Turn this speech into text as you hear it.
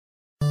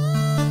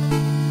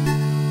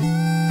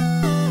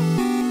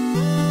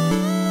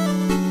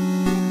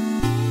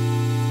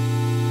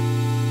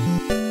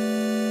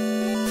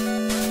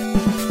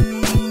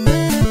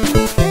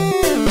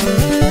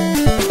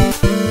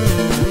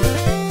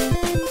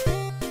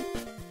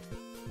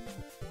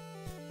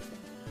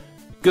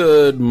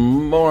Good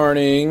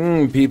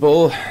morning,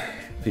 people.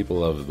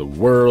 People of the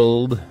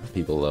world.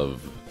 People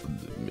of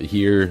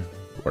here,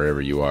 wherever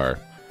you are.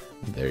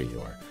 There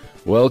you are.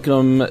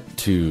 Welcome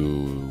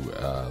to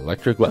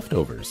Electric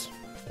Leftovers.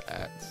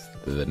 That's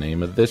the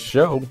name of this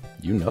show.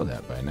 You know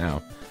that by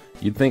now.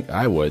 You'd think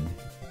I would.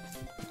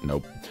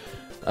 Nope.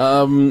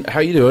 How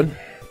you doing?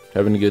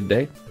 Having a good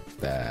day?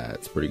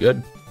 That's pretty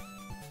good.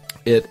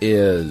 It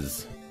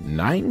is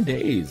 9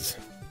 days.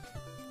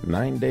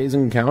 9 days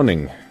and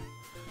counting.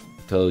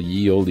 Till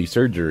ye olde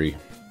surgery.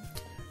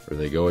 Where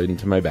they go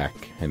into my back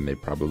and they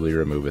probably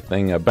remove a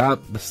thing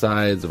about the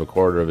size of a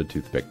quarter of a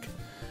toothpick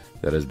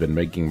that has been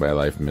making my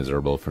life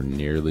miserable for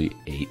nearly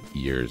 8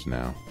 years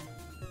now.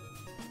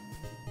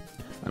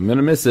 I'm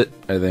gonna miss it,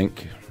 I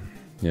think.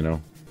 You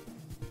know.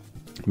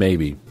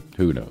 Maybe.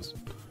 Who knows?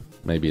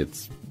 Maybe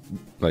it's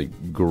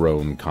like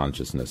grown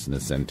consciousness and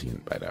is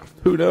sentient by now.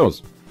 Who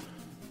knows?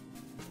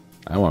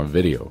 I want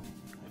video,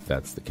 if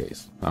that's the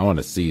case. I want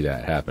to see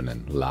that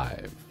happening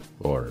live.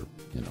 Or,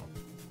 you know,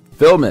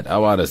 film it. I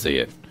want to see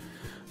it.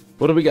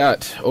 What do we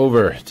got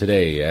over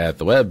today at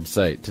the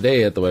website?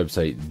 Today at the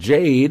website,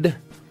 Jade,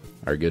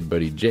 our good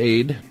buddy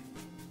Jade,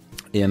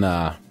 in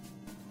a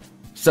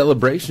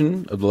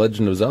celebration of The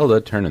Legend of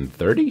Zelda turning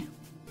 30. I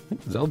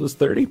think Zelda's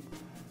 30.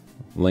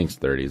 Link's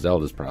 30.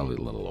 Zelda's probably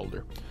a little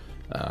older.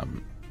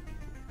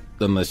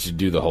 Unless you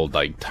do the whole,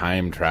 like,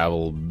 time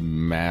travel,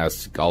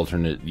 mask,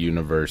 alternate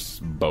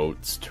universe,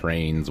 boats,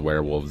 trains,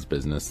 werewolves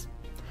business.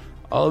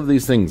 All of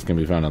these things can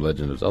be found on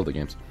Legend of Zelda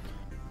games.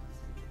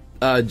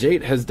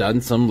 Jade has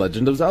done some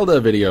Legend of Zelda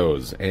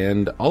videos,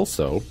 and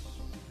also,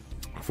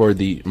 for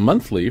the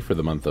month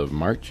of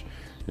March,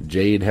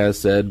 Jade has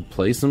said,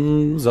 play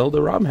some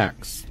Zelda ROM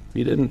hacks.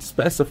 He didn't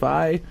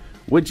specify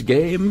which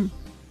game.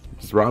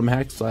 It's ROM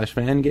hacks /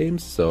 fan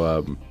games, so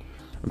I'm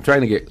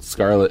trying to get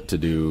Scarlet to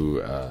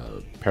do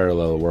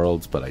Parallel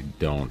Worlds, but I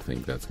don't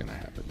think that's going to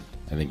happen.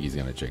 I think he's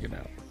going to check it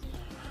out.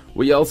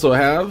 We also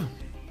have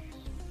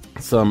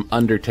some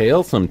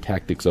Undertale, some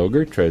Tactics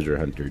Ogre, Treasure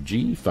Hunter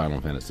G,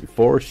 Final Fantasy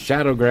IV,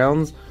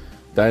 Shadowgrounds,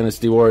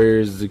 Dynasty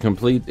Warriors, the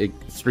complete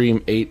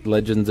Extreme 8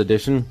 Legends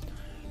Edition,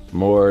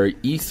 more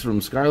East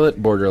from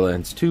Scarlet,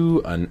 Borderlands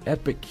 2, an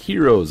Epic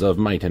Heroes of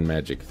Might and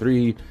Magic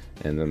 3,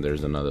 and then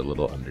there's another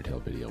little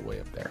Undertale video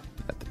way up there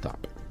at the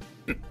top.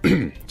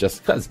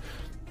 Just because.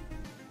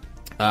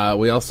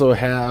 We also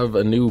have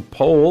a new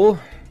poll.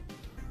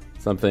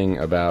 Something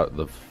about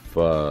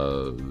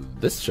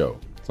this show.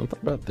 Something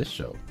about this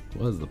show.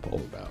 What is the poll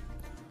about?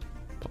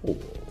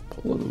 Poll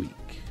of the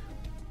week.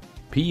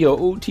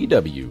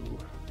 POTW.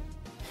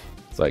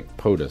 It's like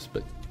POTUS,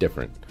 but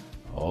different.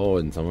 Oh,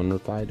 and someone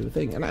replied to a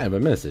thing, and I have a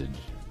message.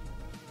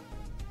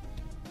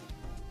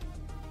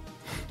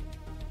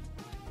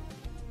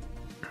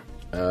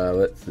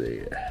 Let's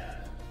see.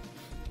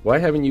 Why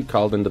haven't you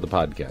called into the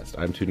podcast?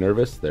 I'm too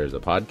nervous. There's a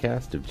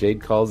podcast. If Jade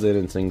calls in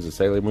and sings the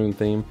Sailor Moon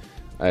theme,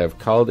 I have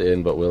called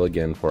in, but will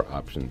again for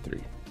option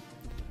 3.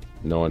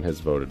 No one has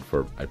voted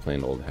for I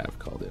plain old have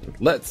called in.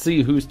 Let's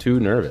see who's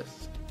too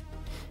nervous.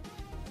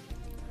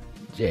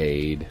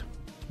 Jade,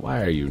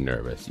 why are you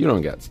nervous? You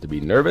don't got to be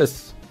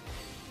nervous.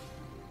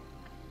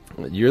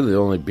 You're the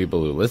only people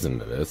who listen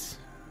to this.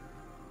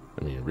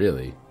 I mean,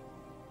 really.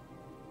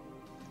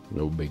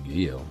 No big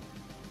deal.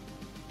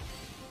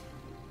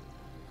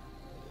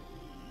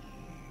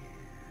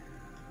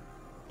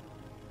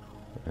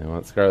 I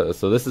want Scarlet.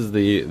 So this is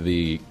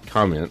the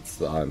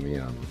comments on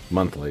the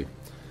monthly.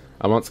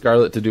 I want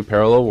Scarlet to do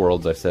Parallel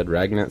Worlds. I said.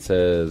 Ragnet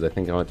says, I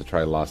think I want to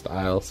try Lost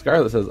Isle.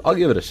 Scarlet says, I'll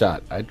give it a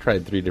shot. I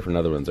tried 3 different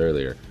other ones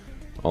earlier.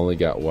 Only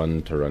got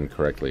one to run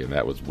correctly, and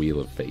that was Wheel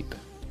of Fate.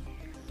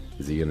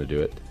 Is he going to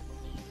do it?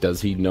 Does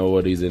he know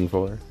what he's in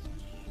for?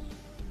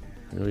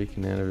 We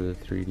can enter the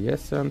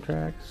 3DS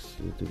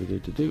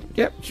soundtracks.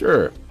 Yep,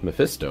 sure.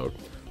 Mephisto.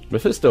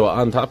 Mephisto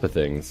on top of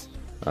things.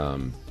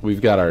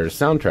 We've got our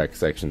soundtrack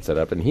section set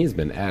up, and he's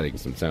been adding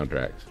some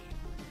soundtracks.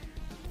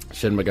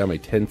 Shin Megami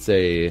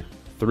Tensei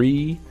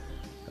 3,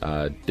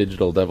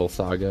 Digital Devil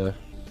Saga.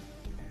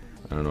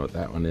 I don't know what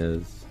that one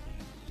is.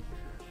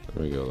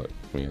 Let me go look.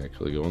 Let me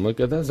actually go and look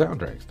at that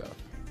soundtrack stuff.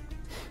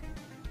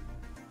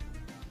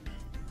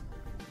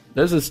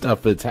 There's this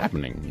stuff that's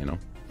happening, you know.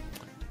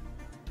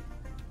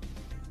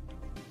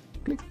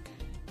 Click.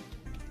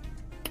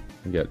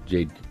 We got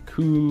Jade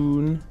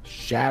Cocoon,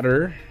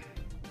 Shatter,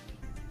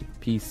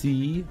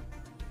 PC,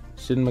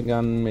 Shin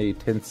Megami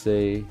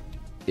Tensei,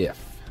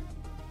 If.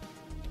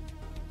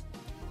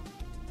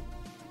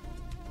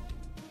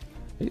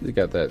 They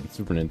got that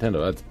Super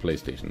Nintendo. That's a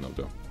PlayStation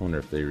logo. I wonder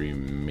if they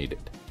remade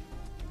it.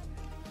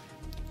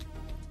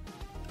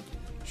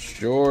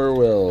 Sure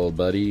will,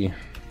 buddy.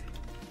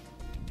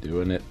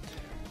 Doing it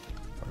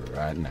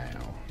right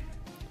now.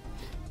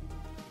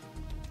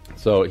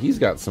 So he's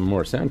got some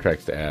more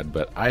soundtracks to add,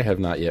 but I have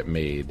not yet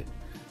made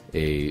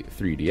a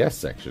 3DS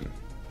section.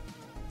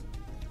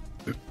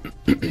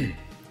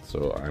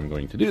 So I'm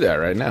going to do that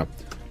right now.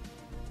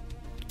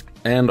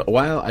 And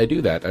while I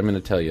do that, I'm going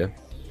to tell you,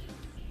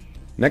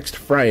 next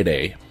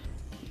Friday,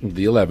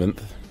 the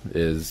 11th,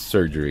 is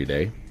surgery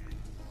day.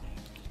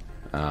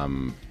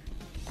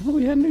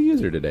 We had a new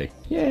user today.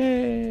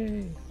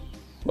 Yay!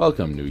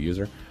 Welcome, new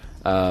user.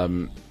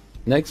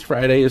 Next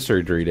Friday is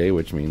surgery day,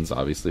 which means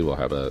obviously we'll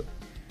have a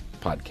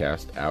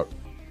podcast out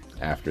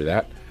after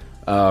that.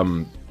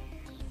 I'm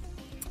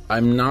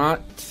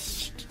not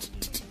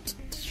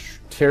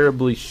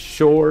terribly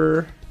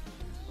sure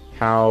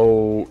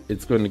how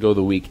it's going to go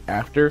the week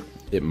after.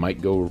 It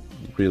might go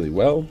really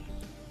well.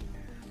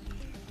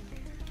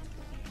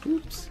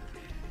 Oops.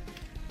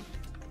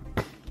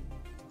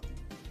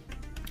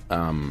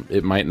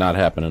 It might not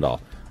happen at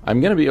all.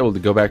 I'm going to be able to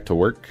go back to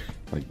work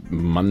like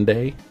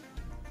Monday.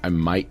 I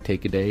might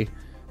take a day,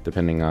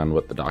 depending on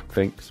what the doc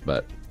thinks,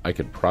 but I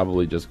could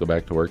probably just go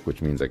back to work,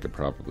 which means I could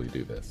probably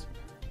do this.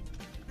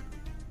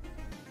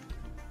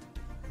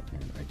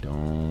 And I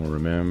don't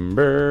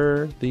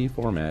remember the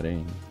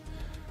formatting.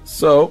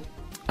 So,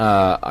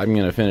 I'm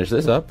going to finish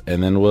this up,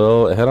 and then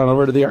we'll head on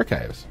over to the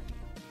archives.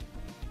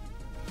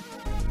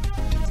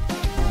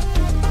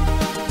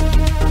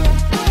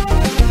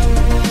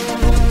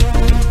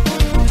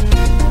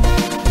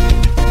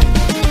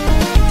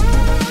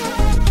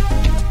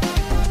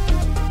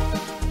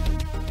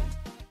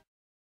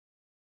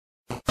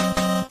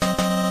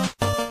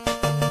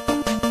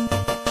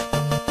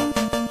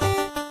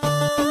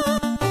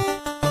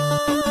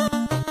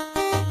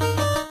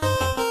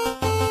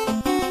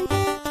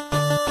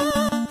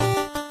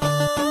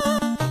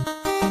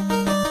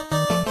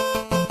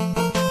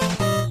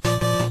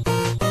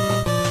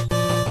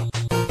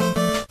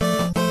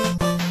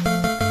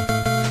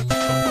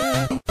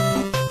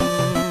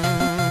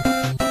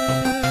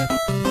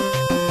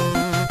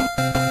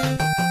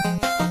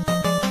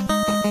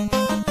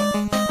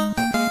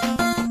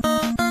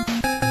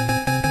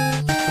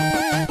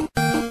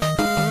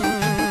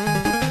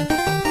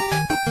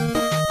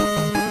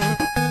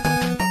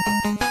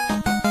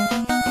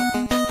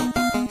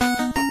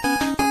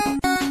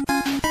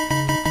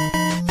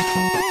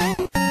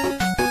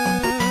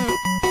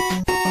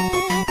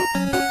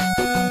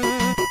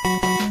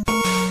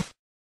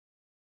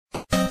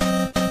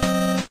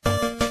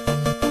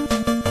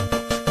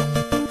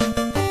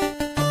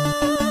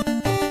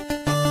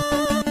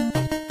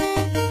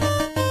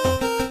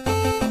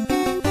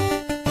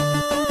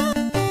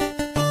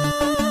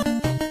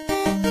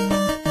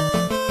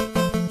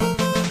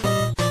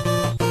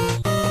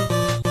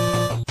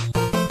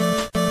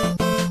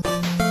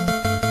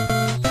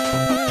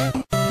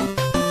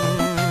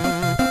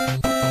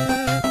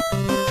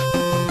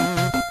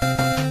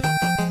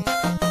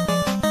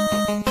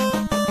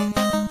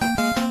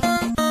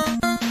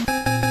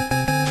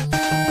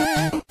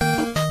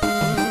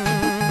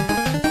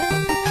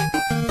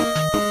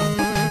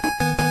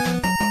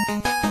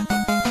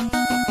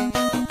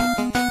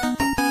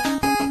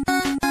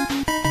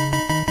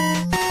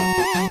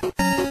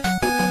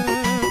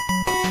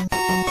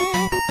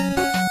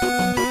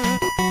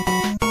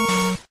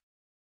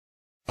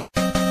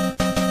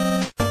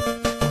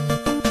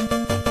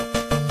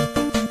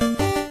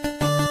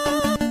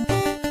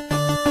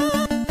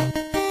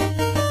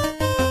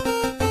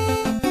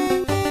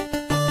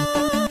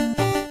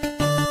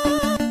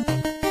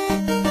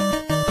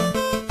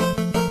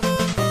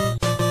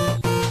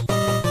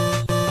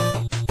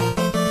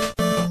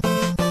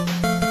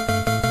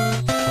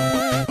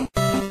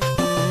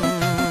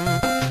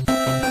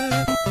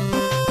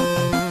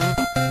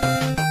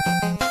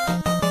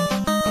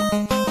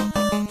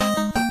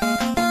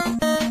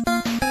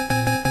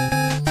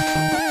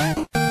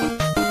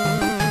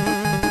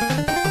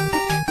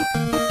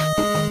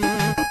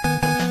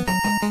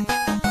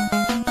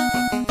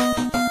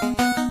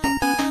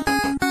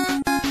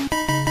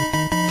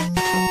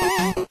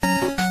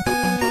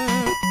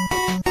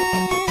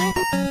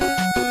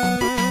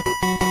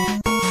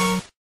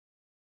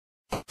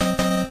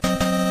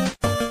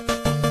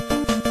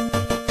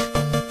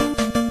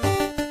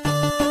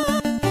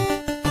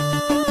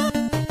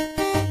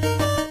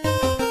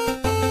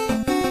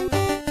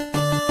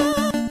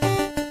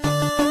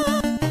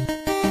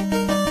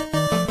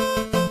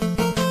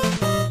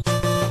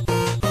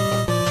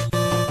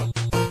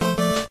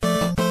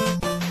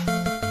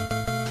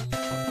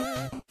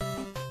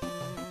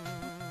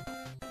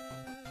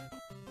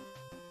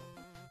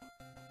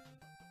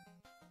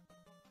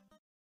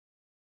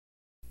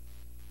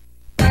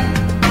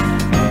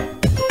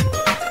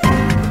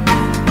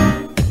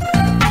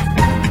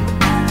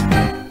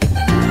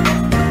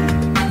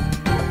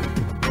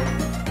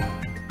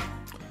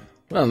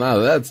 Well, now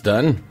that that's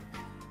done,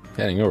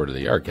 heading over to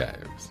the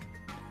archives.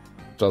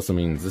 Which also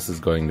means this is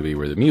going to be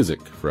where the music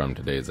from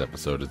today's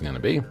episode is going to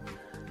be.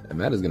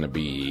 And that is going to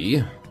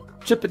be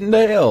Chip 'n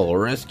Dale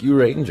Rescue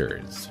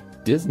Rangers.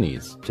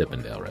 Disney's Chip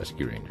 'n Dale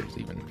Rescue Rangers,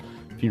 even.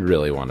 If you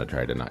really want to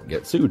try to not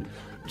get sued.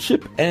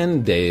 Chip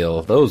and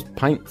Dale, those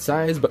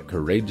pint-sized but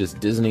courageous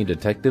Disney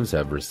detectives,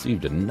 have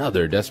received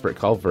another desperate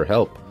call for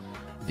help.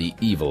 The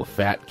evil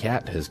fat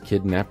cat has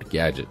kidnapped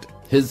Gadget.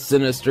 His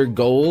sinister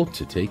goal,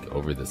 to take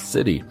over the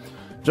city.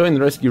 Join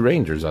the Rescue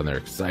Rangers on their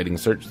exciting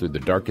search through the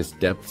darkest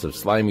depths of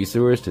slimy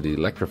sewers to the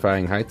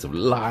electrifying heights of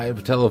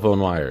live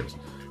telephone wires.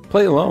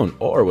 Play alone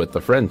or with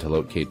a friend to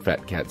locate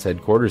Fat Cat's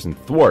headquarters and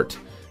thwart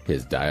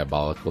his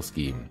diabolical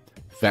scheme.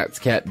 Fat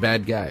Cat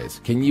bad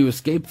guys, can you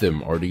escape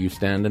them or do you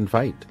stand and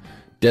fight?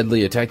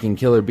 Deadly attacking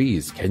killer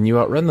bees, can you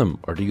outrun them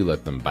or do you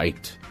let them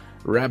bite?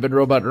 Rabid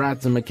robot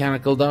rats and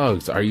mechanical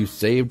dogs, are you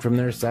saved from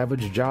their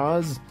savage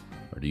jaws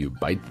or do you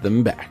bite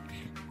them back?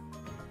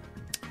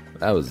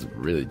 That was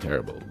really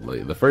terrible.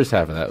 The first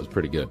half of that was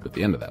pretty good, but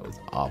the end of that was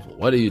awful.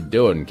 What are you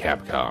doing,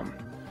 Capcom?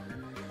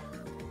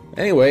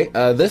 Anyway,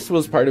 this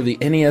was part of the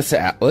NES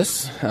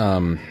Atlas,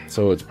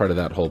 so it's part of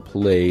that whole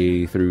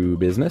playthrough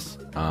business.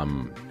 A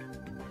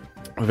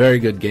very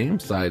good game,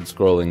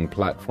 side-scrolling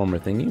platformer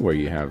thingy where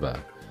you have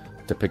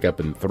to pick up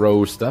and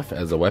throw stuff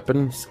as a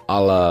weapon,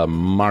 a la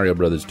Mario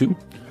Brothers 2.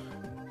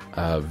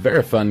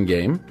 Very fun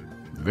game.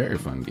 Very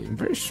fun game.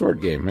 Very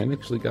short game. I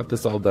actually got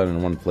this all done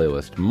in one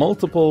playlist.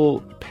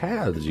 Multiple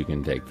paths you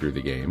can take through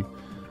the game,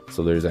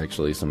 so there's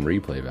actually some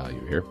replay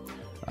value here.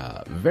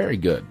 Very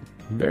good.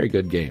 Very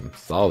good game.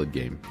 Solid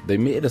game. They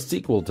made a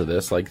sequel to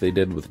this like they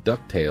did with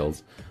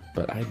DuckTales,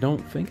 but I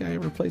don't think I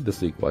ever played the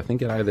sequel. I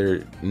think it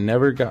either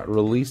never got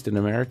released in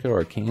America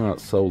or it came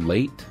out so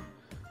late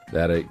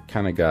that it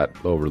kind of got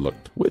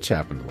overlooked, which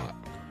happened a lot.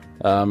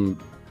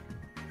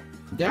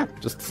 Yeah,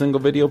 just a single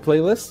video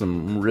playlist,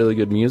 some really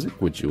good music,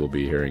 which you will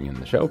be hearing in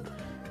the show,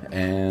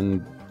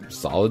 and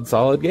solid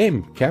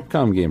game.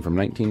 Capcom game from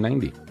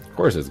 1990. Of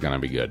course it's gonna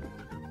be good.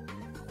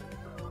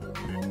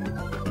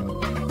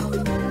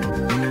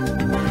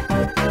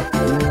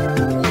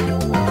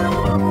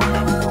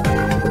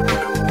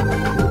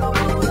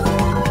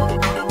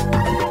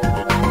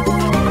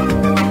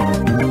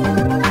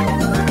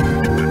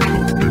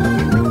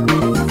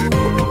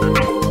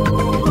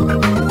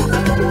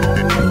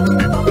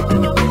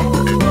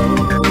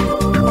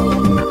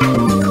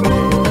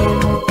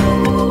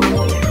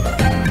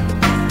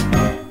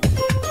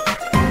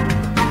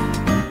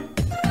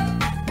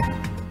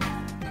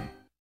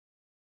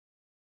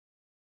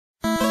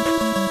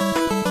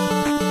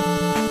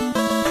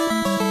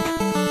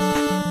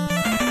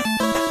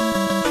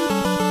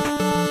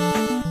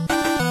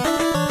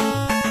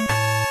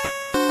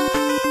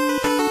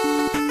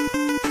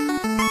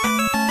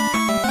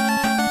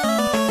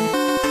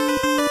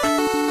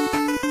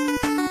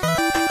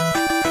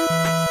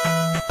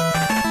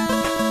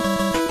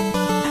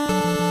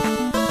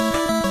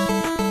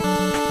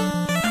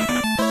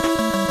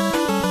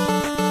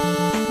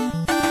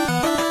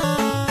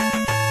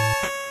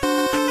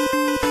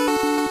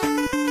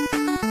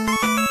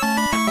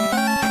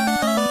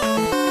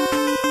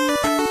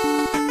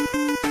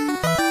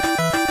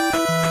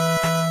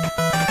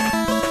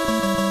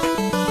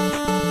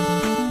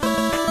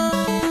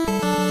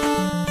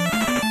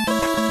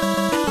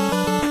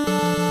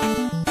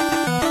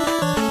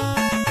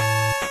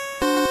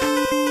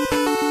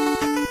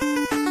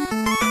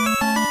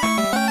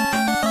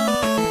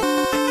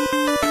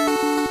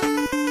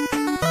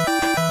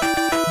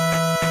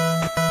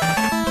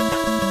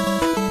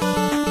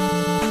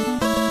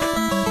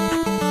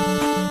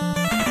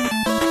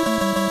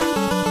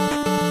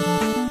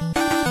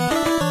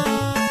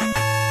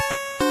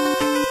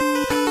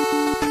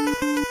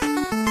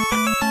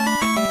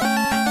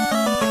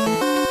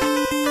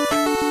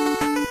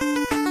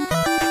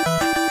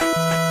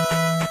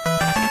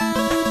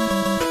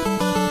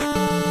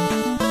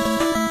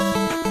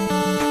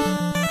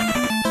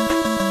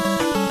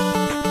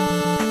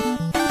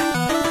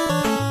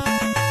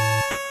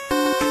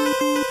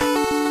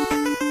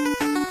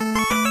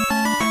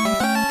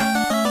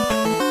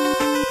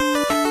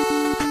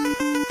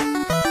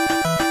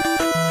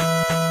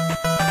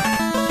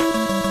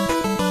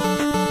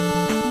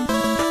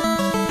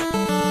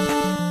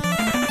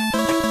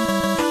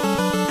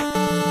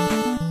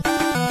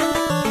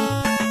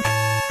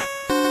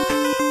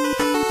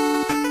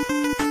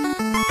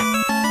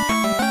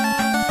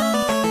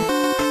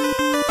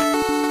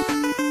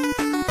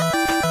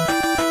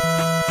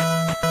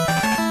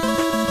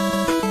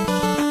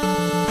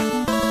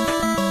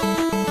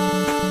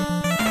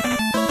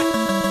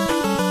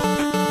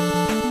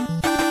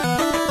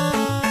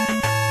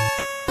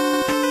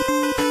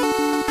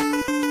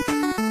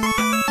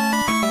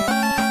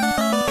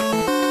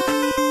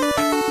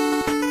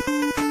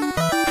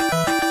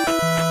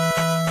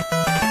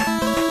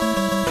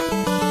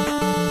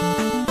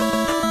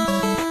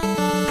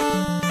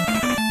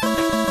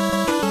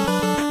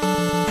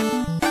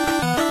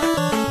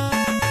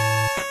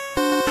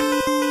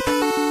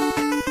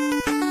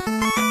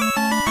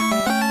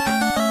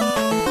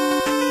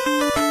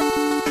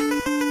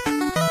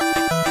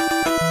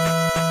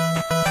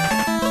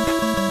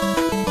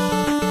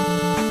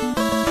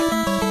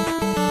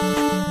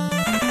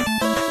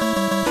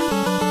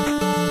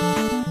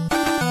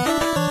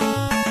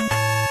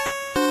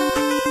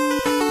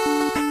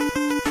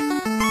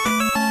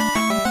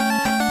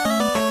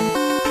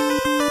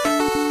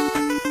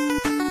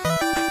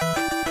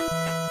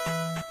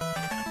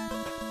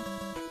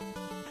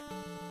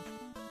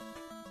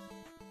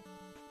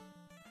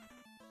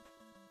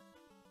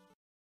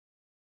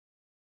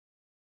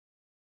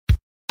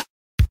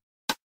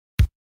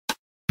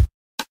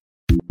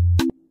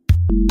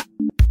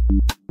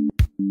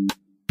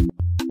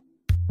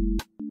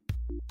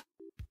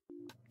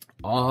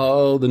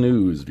 All the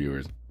news,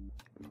 viewers.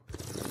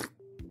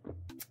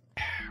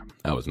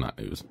 That was not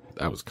news.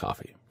 That was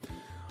coffee.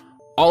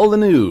 All the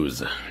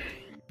news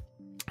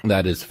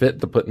that is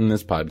fit to put in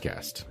this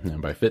podcast. And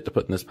by fit to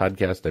put in this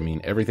podcast, I mean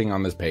everything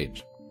on this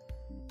page.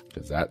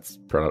 Because that's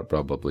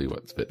probably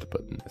what's fit to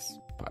put in this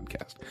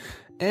podcast.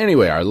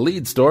 Anyway, our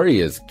lead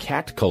story is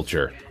cat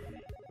culture.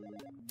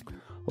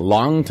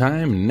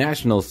 Longtime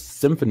National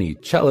Symphony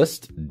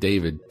cellist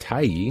David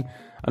Tye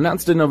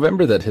announced in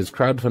November that his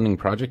crowdfunding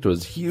project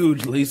was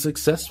hugely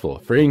successful,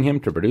 freeing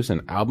him to produce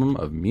an album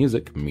of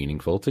music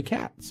meaningful to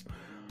cats.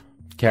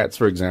 Cats,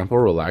 for example,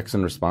 relax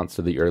in response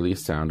to the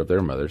earliest sound of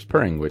their mother's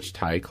purring, which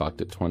Tye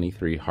clocked at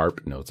 23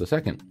 harp notes a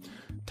second.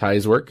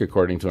 Tye's work,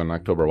 according to an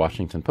October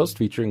Washington Post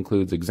feature,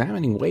 includes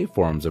examining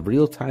waveforms of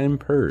real-time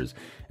purrs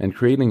and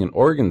creating an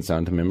organ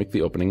sound to mimic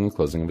the opening and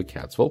closing of a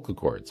cat's vocal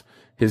cords.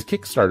 His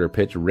Kickstarter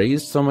pitch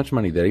raised so much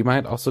money that he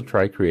might also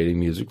try creating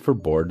music for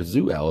bored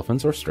zoo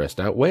elephants or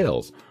stressed-out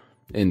whales.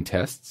 In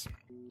tests,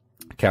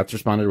 cats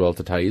responded well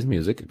to Tye's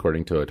music,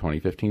 according to a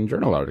 2015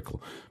 journal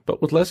article,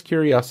 but with less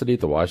curiosity at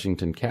the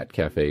Washington Cat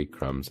Cafe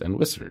Crumbs and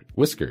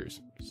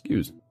Whiskers.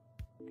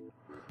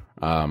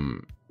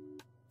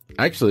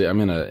 Actually, I'm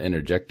going to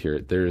interject here.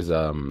 There's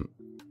a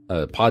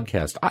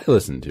podcast I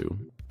listen to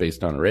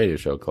based on a radio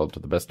show called To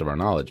the Best of Our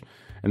Knowledge,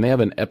 and they have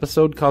an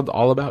episode called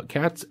All About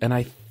Cats, and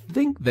I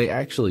think they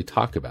actually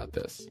talk about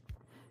this.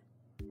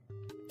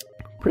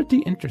 Pretty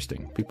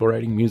interesting. People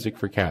writing music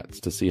for cats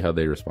to see how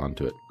they respond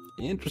to it.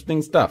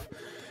 Interesting stuff.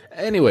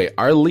 Anyway,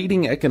 our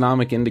leading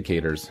economic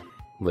indicators,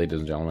 ladies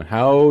and gentlemen.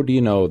 How do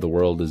you know the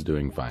world is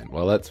doing fine?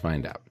 Well, let's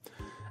find out.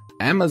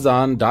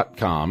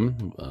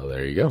 Amazon.com, well,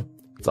 there you go.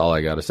 That's all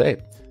I got to say.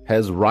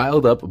 Has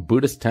riled up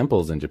Buddhist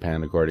temples in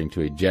Japan, according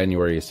to a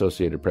January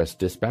Associated Press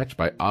dispatch,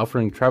 by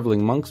offering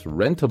traveling monks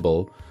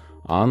rentable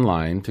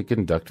online to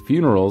conduct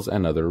funerals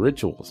and other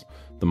rituals.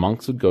 The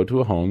monks would go to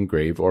a home,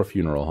 grave, or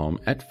funeral home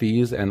at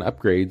fees and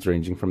upgrades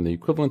ranging from the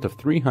equivalent of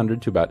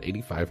 $300 to about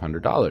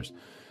 $8,500.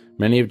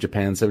 Many of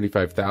Japan's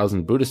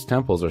 75,000 Buddhist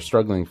temples are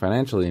struggling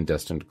financially and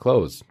destined to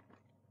close.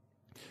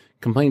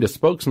 Complained a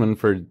spokesman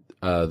for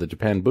the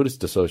Japan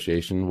Buddhist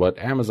Association, what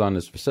Amazon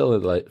is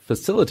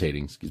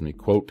facilitating,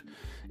 quote,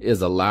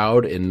 is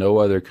allowed in no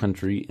other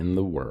country in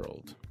the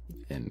world,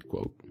 end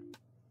quote.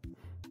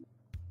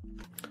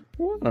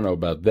 Well, I don't know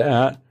about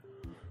that.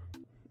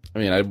 I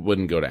mean, I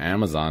wouldn't go to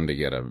Amazon to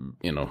get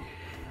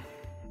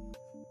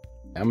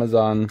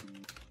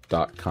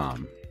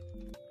Amazon.com.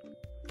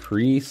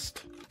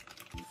 Priest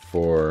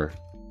for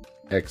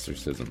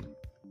exorcism.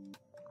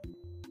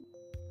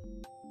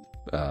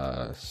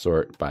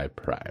 Sort by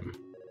Prime.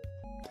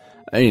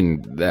 I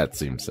mean, that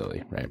seems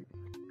silly, right?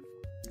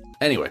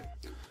 Anyway,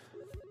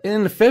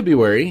 in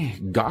February,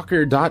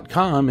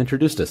 Gawker.com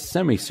introduced a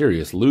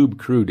semi-serious lube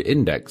crude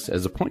index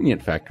as a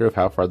poignant factor of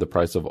how far the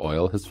price of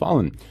oil has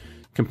fallen.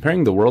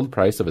 Comparing the world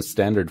price of a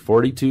standard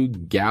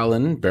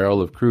 42-gallon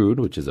barrel of crude,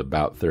 which is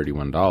about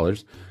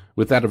 $31,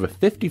 with that of a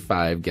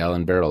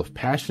 55-gallon barrel of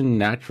Passion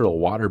natural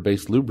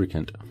water-based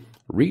lubricant,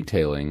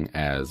 retailing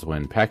as,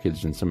 when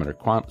packaged in smaller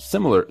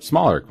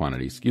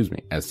quantities,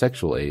 as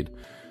sexual aid,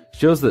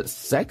 shows that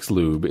sex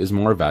lube is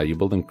more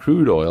valuable than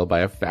crude oil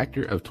by a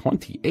factor of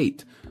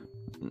 28.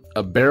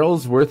 A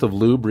barrel's worth of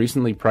lube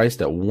recently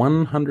priced at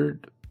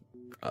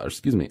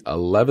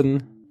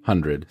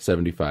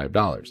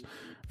 $1,175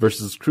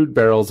 versus crude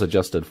barrels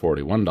adjusted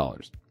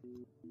 $41.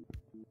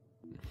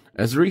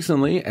 As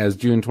recently as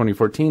June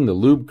 2014, the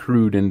lube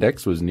crude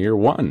index was near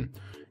 1.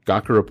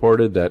 Gawker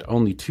reported that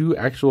only 2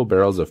 actual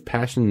barrels of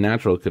Passion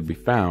Natural could be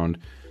found,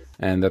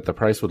 and that the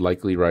price would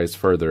likely rise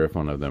further if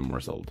one of them were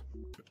sold.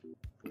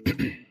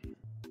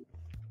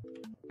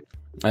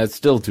 That's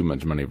still too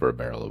much money for a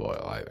barrel of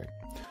oil, I think.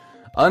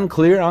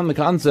 Unclear on the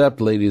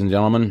concept, ladies and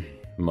gentlemen.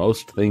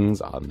 Most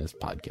things on this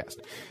podcast.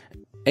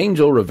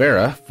 Angel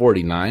Rivera,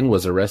 49,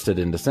 was arrested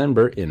in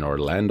December in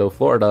Orlando,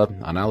 Florida,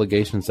 on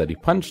allegations that he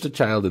punched a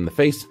child in the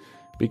face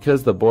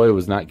because the boy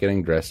was not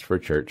getting dressed for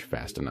church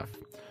fast enough.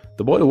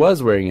 The boy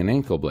was wearing an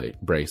ankle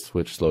brace,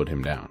 which slowed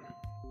him down.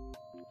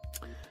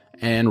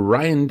 And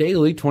Ryan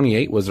Daly,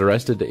 28, was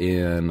arrested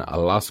in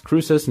Las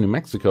Cruces, New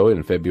Mexico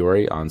in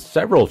February on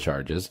several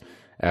charges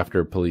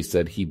after police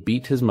said he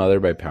beat his mother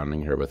by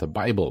pounding her with a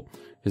Bible.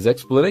 His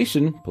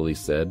explanation,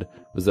 police said,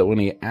 was that when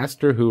he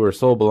asked her who her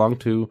soul belonged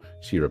to,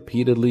 she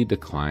repeatedly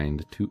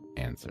declined to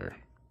answer.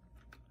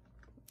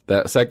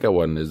 That second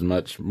one is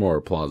much more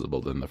plausible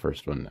than the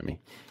first one to me.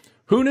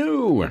 Who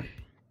knew?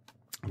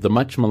 The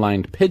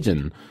much-maligned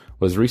pigeon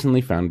was recently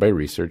found by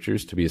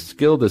researchers to be as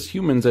skilled as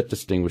humans at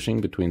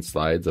distinguishing between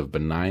slides of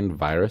benign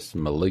virus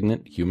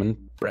malignant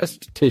human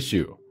breast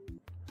tissue.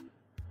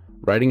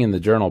 Writing in the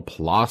journal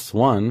PLOS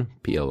One,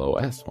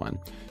 P-L-O-S-1,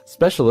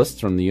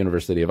 specialists from the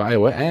University of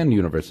Iowa and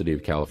University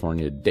of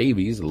California,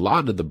 Davies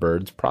lauded the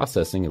bird's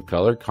processing of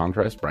color,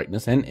 contrast,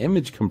 brightness, and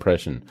image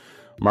compression,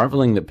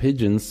 marveling that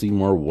pigeons see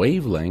more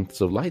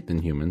wavelengths of light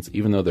than humans,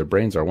 even though their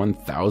brains are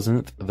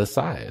 1,000th the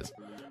size.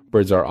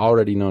 Birds are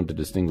already known to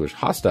distinguish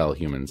hostile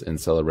humans in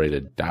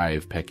celebrated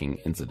dive-pecking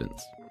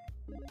incidents.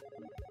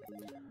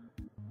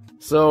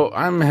 So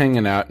I'm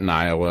hanging out in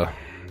Iowa.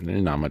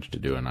 There's not much to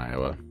do in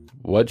Iowa.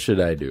 What should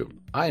I do?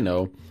 I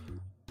know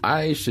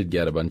I should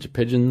get a bunch of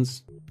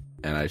pigeons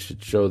and I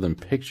should show them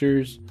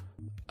pictures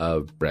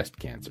of breast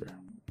cancer.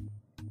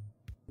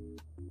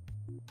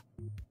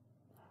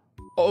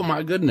 Oh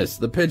my goodness,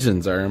 the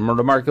pigeons are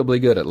remarkably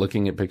good at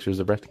looking at pictures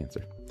of breast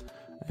cancer.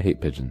 I hate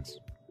pigeons.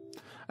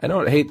 I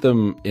don't hate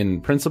them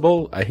in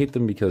principle. I hate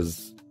them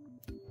because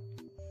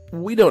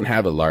we don't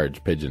have a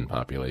large pigeon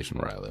population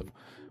where I live.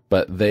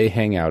 But they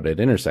hang out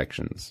at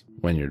intersections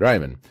when you're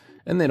driving,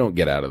 and they don't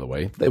get out of the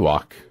way. They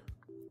walk.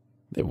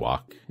 They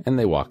walk, and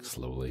they walk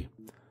slowly.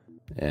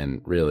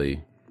 And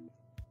really,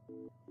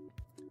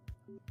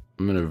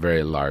 I'm in a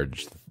very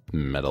large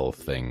metal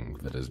thing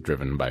that is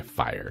driven by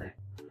fire.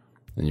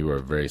 And you are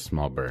a very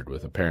small bird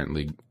with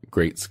apparently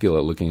great skill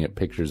at looking at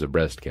pictures of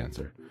breast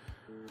cancer.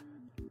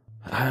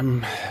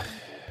 I'm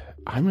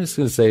just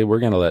going to say we're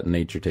going to let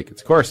nature take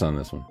its course on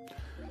this one.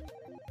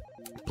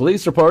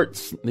 Police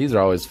reports, these are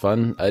always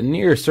fun. A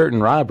near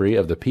certain robbery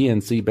of the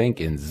PNC Bank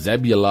in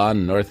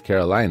Zebulon, North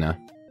Carolina.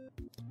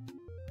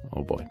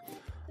 Oh boy.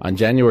 On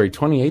January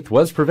 28th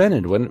was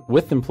prevented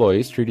with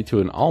employees treated to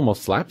an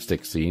almost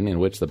slapstick scene in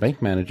which the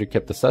bank manager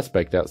kept the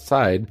suspect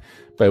outside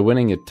by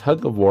winning a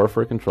tug of war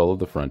for control of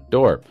the front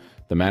door.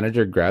 The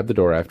manager grabbed the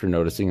door after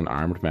noticing an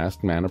armed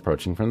masked man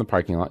approaching from the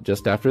parking lot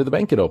just after the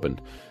bank had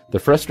opened. The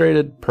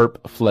frustrated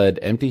perp fled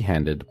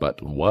empty-handed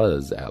but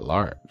was at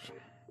large.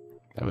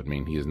 That would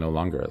mean he is no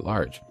longer at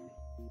large.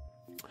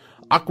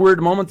 Awkward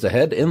moments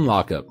ahead in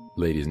lockup,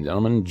 ladies and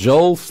gentlemen.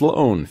 Joel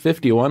Sloan,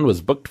 51,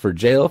 was booked for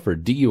jail for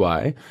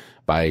DUI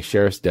by a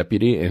sheriff's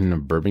deputy in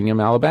Birmingham,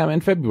 Alabama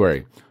in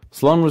February.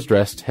 Sloan was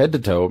dressed head to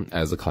toe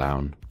as a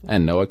clown,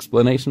 and no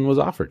explanation was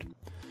offered.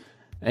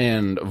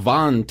 And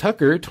Vaughn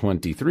Tucker,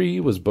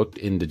 23, was booked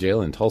into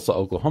jail in Tulsa,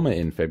 Oklahoma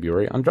in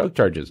February on drug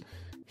charges.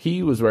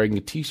 He was wearing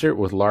a t-shirt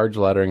with large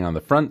lettering on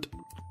the front,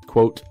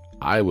 quote,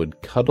 "I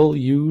would cuddle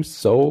you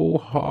so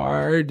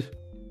hard."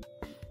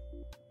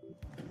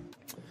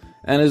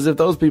 And as if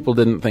those people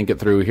didn't think it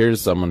through,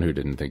 here's someone who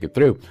didn't think it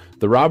through.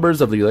 The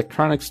robbers of the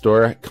electronics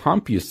store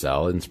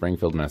CompuCell in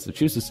Springfield,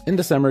 Massachusetts in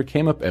December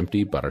came up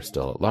empty but are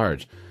still at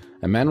large.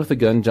 A man with a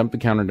gun jumped the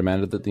counter and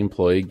demanded that the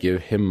employee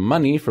give him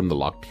money from the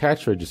locked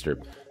cash register.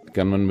 The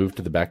gunman moved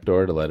to the back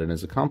door to let in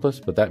his accomplice,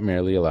 but that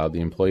merely allowed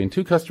the employee and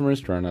two customers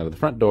to run out of the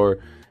front door,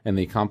 and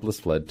the accomplice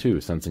fled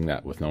too, sensing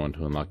that with no one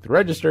to unlock the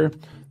register,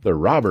 the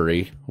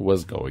robbery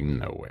was going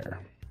nowhere.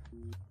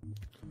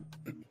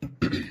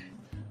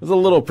 There's a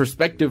little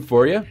perspective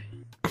for you.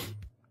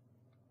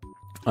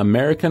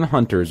 American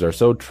hunters are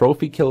so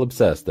trophy kill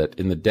obsessed that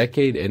in the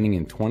decade ending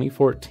in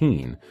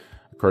 2014,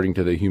 according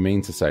to the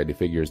Humane Society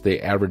figures,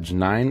 they average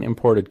 9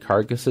 imported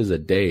carcasses a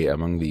day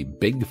among the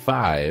Big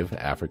Five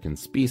African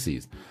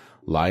species: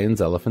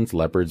 lions, elephants,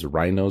 leopards,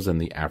 rhinos, and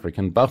the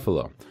African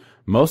buffalo,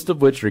 most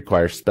of which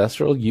require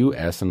special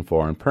U.S. and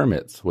foreign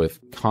permits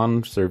with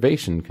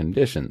conservation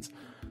conditions.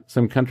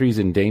 Some countries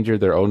endanger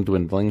their own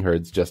dwindling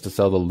herds just to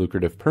sell the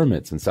lucrative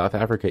permits, and South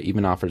Africa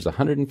even offers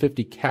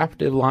 150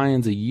 captive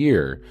lions a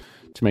year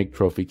to make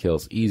trophy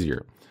kills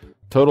easier.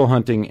 Total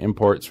hunting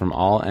imports from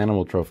all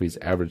animal trophies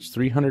average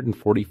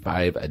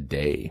 345 a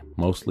day,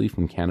 mostly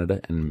from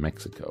Canada and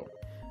Mexico.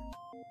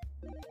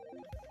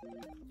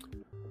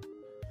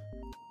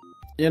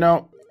 You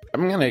know,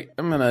 I'm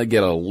gonna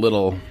get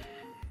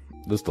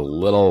just a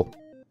little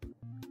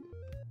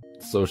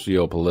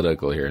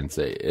socio-political here and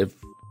say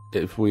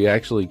if we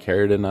actually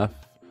cared enough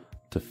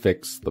to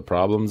fix the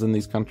problems in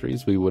these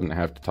countries, we wouldn't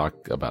have to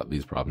talk about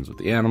these problems with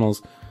the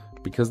animals,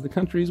 because the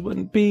countries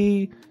wouldn't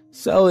be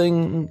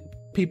selling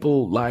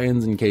people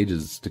lions in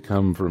cages to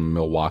come from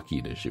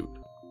Milwaukee to shoot.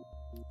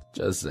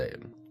 Just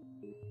saying.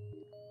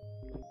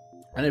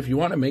 And if you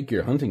want to make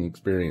your hunting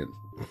experience,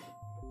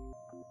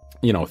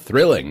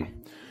 thrilling,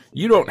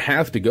 you don't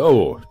have to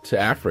go to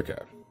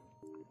Africa.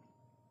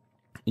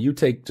 You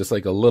take just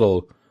like a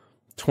little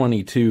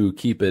 .22,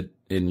 keep it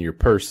in your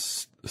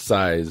purse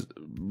size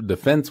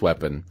defense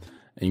weapon,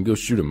 and you go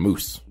shoot a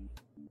moose.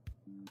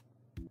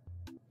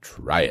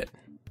 Try it.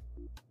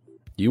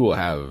 You will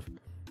have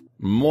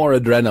more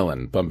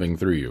adrenaline pumping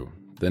through you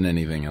than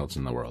anything else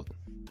in the world.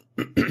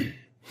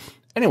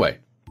 Anyway,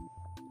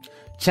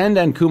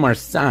 Chandan Kumar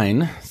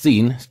Singh,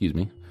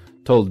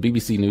 told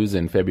BBC News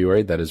in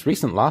February that his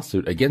recent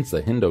lawsuit against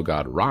the Hindu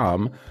god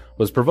Ram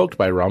was provoked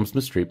by Ram's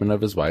mistreatment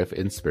of his wife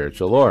in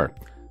spiritual lore.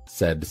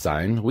 Said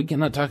Singh, "We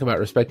cannot talk about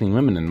respecting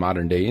women in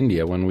modern-day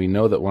India when we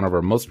know that one of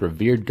our most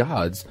revered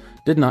gods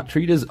did not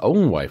treat his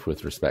own wife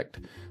with respect."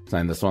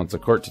 Singh thus wants the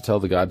court to tell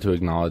the god to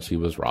acknowledge he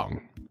was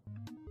wrong.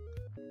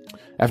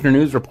 After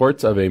news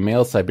reports of a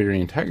male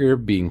Siberian tiger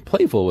being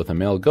playful with a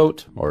male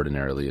goat,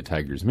 ordinarily a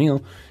tiger's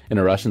meal, in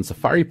a Russian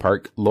safari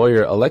park,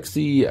 lawyer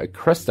Alexei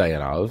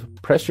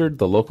Krestayanov pressured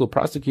the local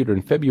prosecutor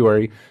in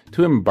February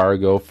to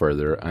embargo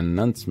further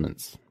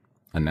announcements,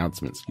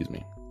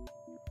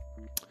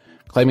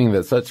 claiming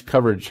that such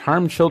coverage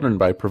harmed children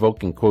by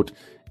provoking, quote,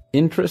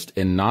 interest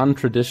in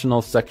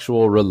non-traditional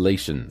sexual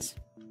relations.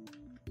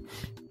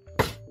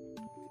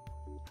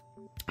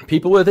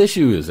 People with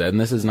issues, and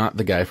this is not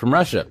the guy from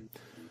Russia.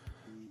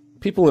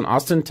 People in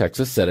Austin,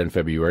 Texas said in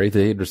February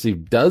they had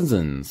received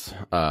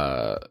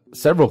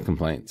several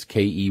complaints,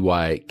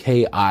 K-E-Y-K-I-T-V,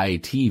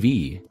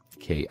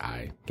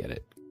 K-I, get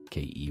it,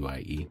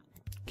 K-E-Y-E,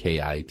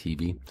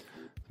 K-I-T-V.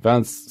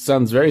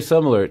 Sounds very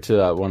similar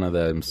to one of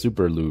the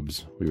super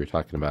lubes we were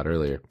talking about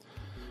earlier.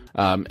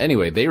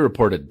 Anyway, they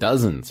reported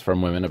dozens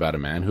from women about a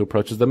man who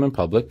approaches them in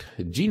public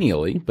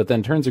genially, but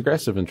then turns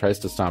aggressive and tries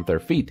to stomp their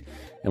feet.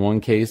 In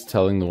one case,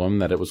 telling the woman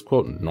that it was,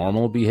 quote,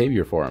 normal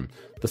behavior for him.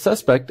 The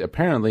suspect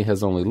apparently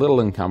has only little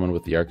in common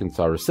with the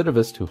Arkansas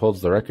recidivist who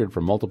holds the record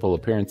for multiple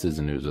appearances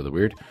in News of the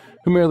Weird,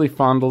 who merely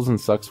fondles and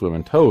sucks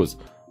women's toes,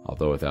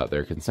 although without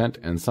their consent,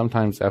 and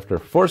sometimes after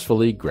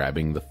forcefully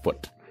grabbing the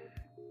foot.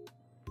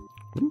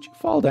 Wouldn't you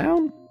fall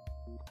down?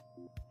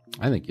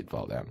 I think you'd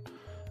fall down.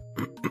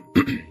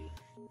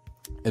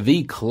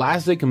 The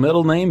classic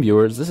middle name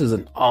viewers. This is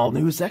an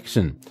all-new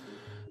section.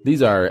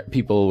 These are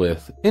people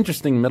with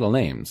interesting middle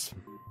names.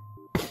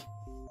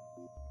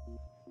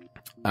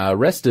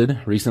 Arrested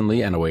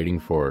recently and awaiting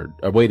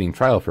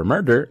trial for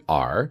murder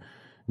are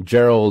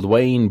Gerald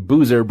Wayne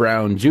Boozer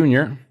Brown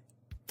Jr.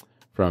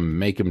 from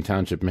Macomb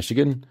Township,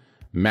 Michigan,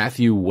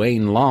 Matthew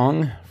Wayne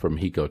Long from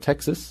Hiko,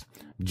 Texas,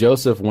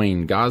 Joseph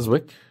Wayne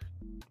Goswick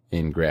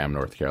in Graham,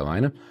 North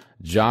Carolina,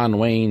 John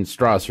Wayne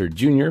Strasser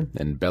Jr.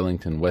 in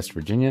Bellington, West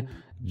Virginia,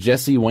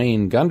 Jesse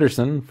Wayne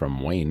Gunderson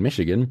from Wayne,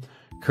 Michigan,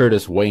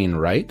 Curtis Wayne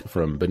Wright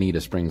from Bonita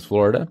Springs,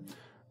 Florida,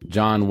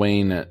 John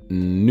Wayne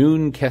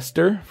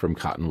Noonkester from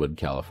Cottonwood,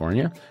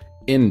 California.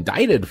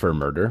 Indicted for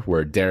murder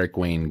were Derek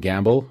Wayne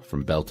Gamble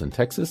from Belton,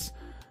 Texas.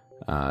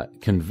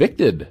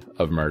 Convicted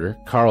of murder,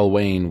 Carl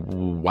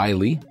Wayne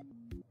Wiley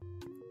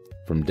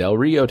from Del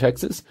Rio,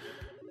 Texas,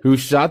 who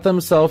shot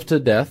themselves to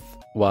death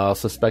while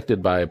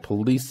suspected by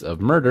police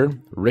of murder,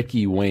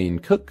 Ricky Wayne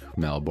Cook,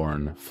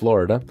 Melbourne,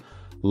 Florida.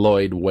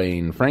 Lloyd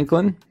Wayne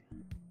Franklin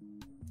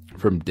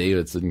from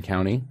Davidson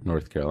County,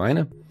 North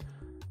Carolina.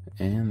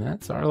 And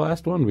that's our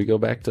last one. We go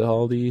back to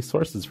all the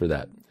sources for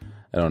that.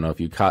 I don't know if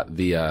you caught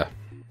the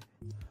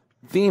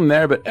theme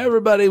there, but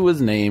everybody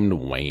was named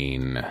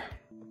Wayne.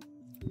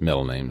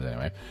 Middle names,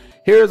 anyway.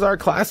 Here's our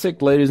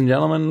classic, ladies and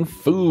gentlemen,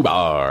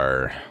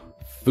 FUBAR.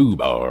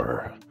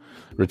 FUBAR.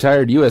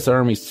 Retired U.S.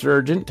 Army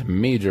Sergeant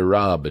Major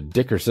Rob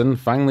Dickerson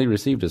finally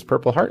received his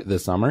Purple Heart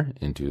this summer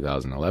in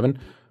 2011,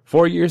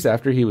 4 years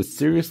after he was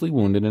seriously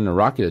wounded in a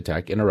rocket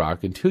attack in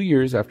Iraq, and 2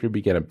 years after he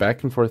began a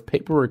back-and-forth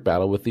paperwork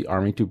battle with the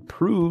Army to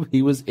prove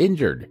he was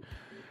injured.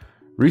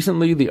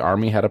 Recently, the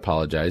Army had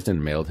apologized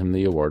and mailed him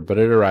the award, but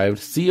it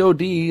arrived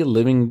COD,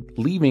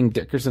 leaving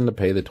Dickerson to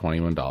pay the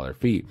 $21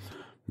 fee.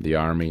 The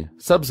Army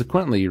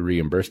subsequently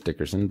reimbursed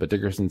Dickerson, but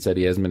Dickerson said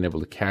he hasn't been able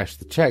to cash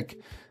the check,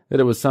 that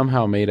it was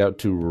somehow made out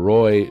to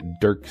Roy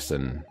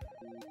Dirksen.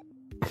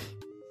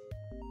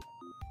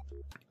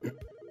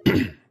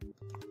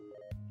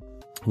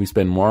 We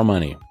spend more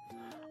money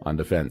on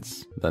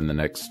defense than the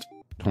next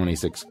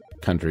 26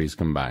 countries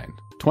combined,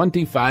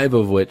 25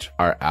 of which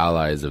are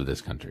allies of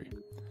this country.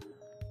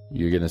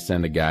 You're going to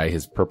send a guy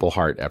his Purple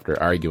Heart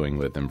after arguing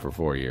with him for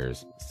 4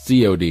 years,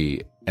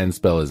 COD, and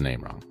spell his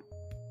name wrong.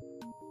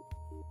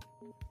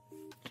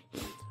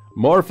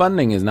 More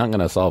funding is not going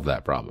to solve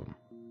that problem.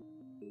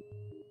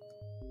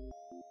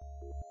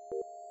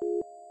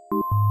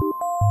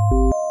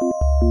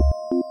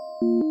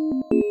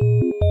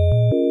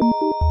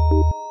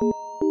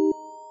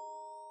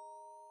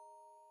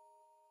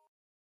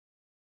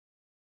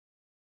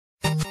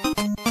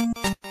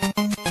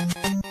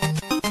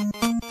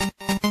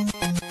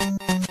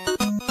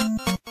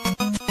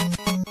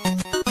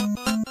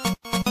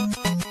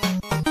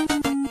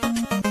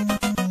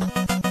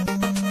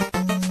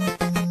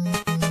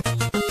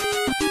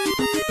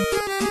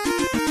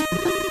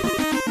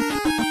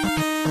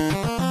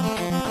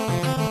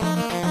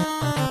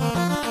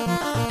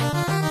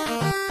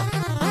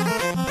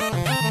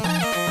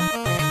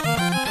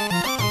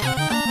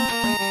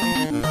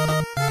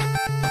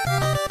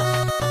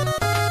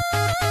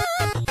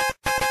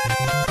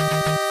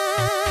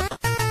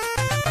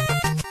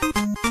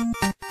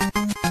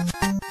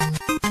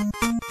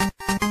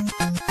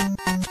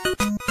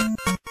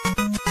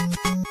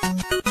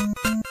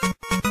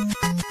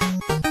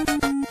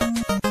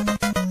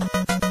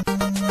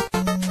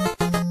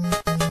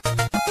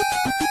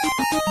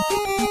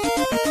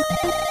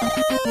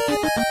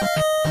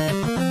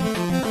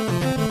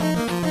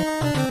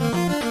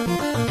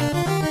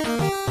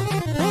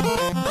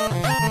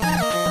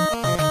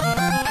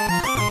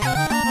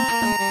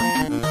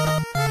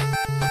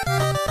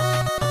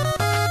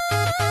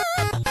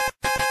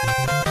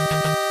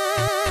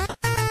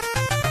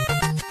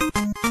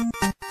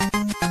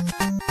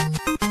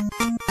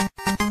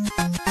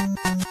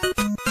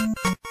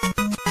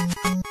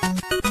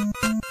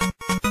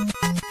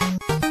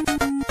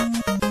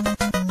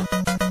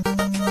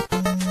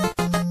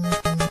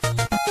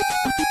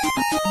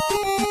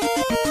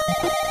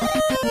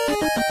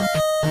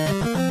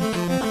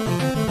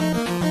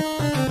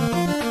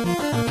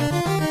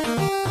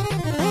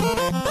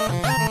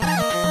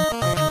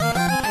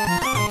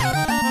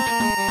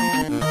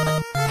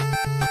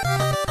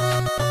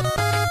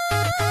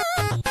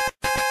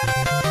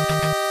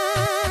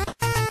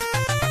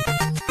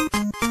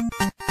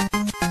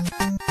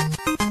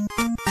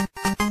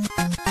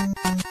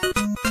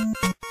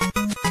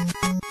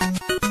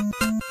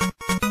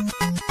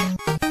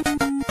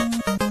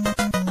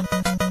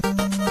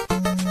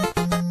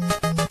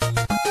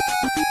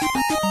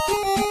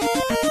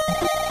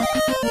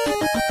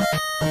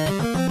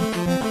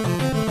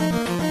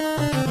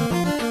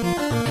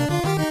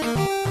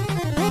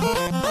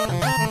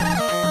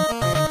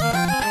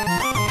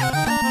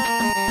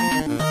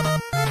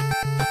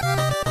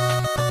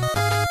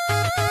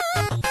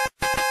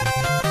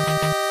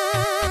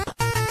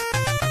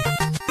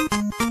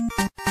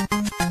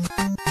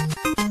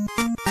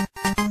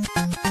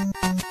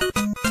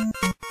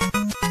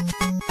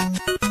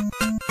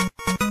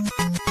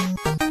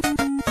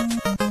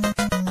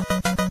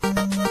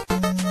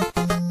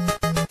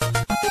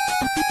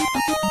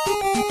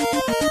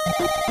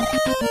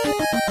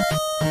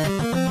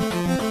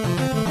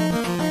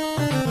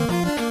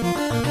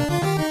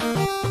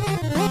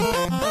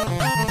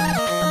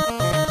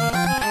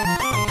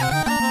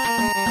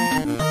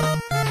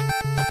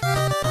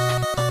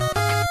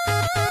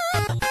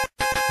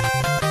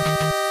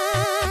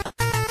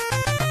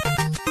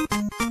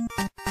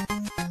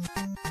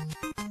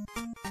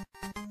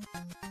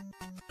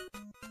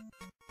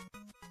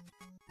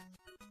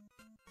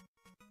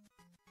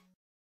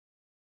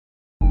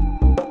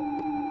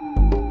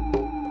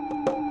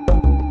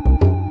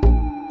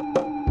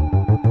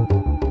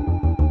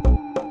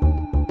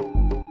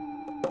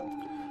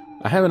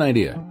 have an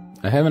idea.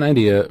 I have an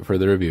idea for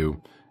the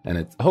review, and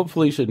it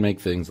hopefully should make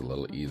things a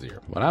little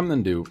easier. What I'm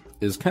going to do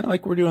is kind of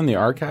like we're doing the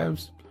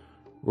archives.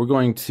 We're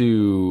going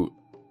to,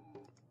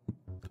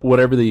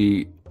 whatever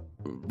the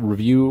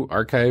review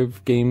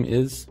archive game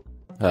is,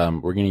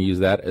 we're going to use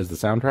that as the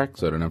soundtrack,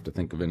 so I don't have to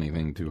think of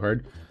anything too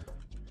hard.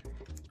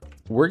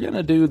 We're going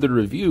to do the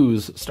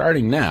reviews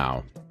starting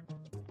now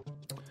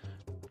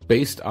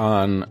based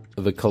on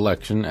the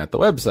collection at the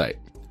website.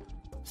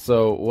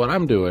 So what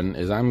I'm doing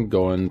is I'm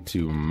going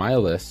to my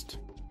list,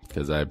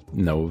 because I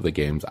know the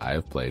games I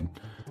have played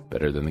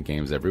better than the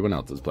games everyone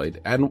else has played.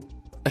 And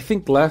I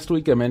think last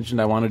week I mentioned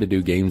I wanted to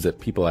do games that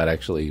people had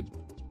actually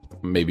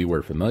maybe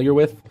were familiar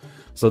with.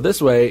 So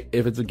this way,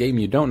 if it's a game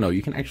you don't know,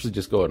 you can actually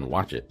just go and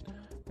watch it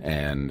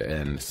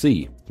and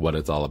see what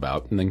it's all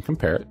about, and then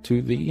compare it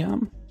to the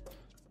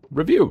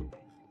review.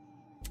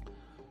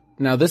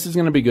 Now, this is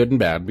going to be good and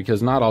bad,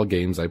 because not all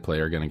games I play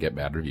are going to get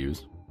bad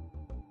reviews.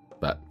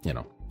 But, you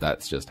know,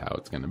 that's just how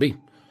it's going to be.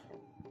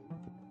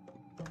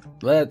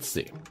 Let's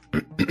see.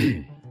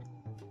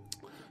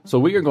 So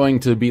we are going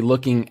to be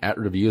looking at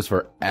reviews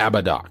for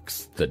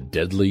Abadox, The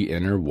Deadly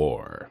Inner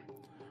War,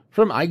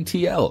 from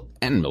ITL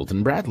and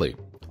Milton Bradley,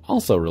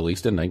 also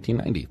released in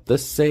 1990, the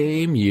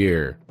same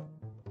year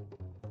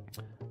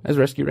as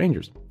Rescue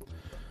Rangers.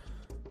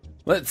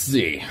 Let's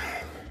see.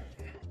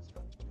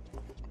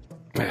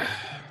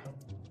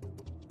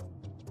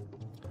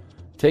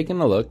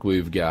 Taking a look,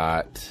 we've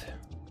got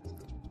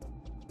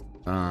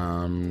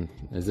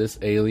is this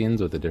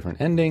Aliens with a different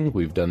ending?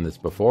 We've done this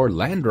before.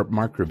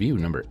 Landmark Review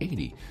number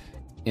 80.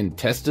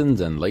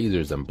 Intestines and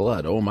lasers and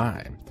blood, oh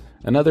my.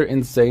 Another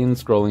insane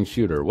scrolling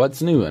shooter.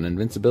 What's new? An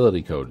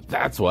invincibility code.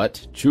 That's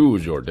what.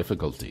 Choose your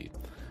difficulty.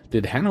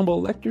 Did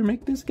Hannibal Lecter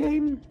make this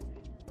game?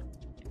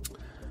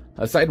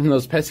 Aside from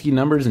those pesky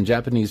numbers and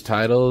Japanese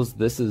titles,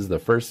 this is the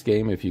first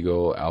game if you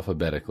go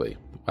alphabetically.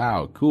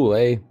 Wow, cool,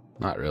 eh?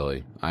 Not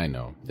really. I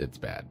know, it's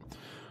bad.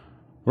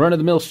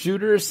 Run-of-the-mill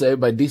shooter, saved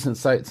by decent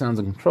sight, sounds,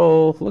 and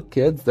control. Look,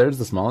 kids, there's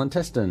the small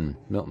intestine.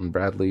 Milton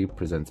Bradley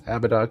presents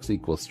Abadox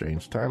equals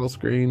strange title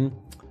screen.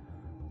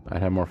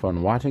 I'd have more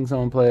fun watching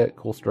someone play it.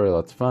 Cool story,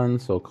 lots of fun.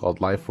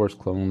 So-called Life Force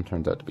clone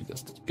turns out to be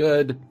just as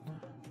good.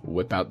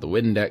 Whip out the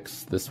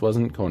Windex. This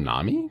wasn't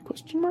Konami?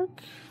 Question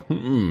mark?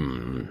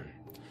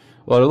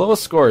 Well, our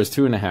lowest score is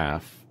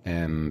 2.5,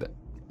 and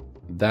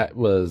that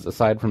was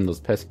aside from those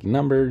pesky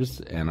numbers,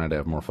 and I'd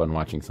have more fun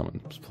watching someone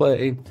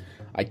play.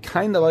 I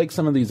kind of like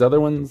some of these other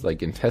ones,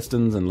 like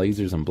Intestines and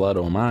Lasers and Blood,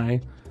 oh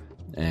my.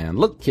 And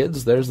look,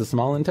 kids, there's the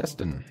small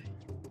intestine.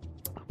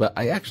 But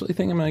I actually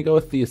think I'm going to go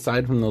with the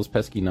aside from those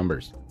pesky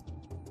numbers.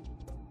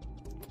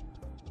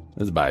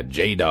 This is by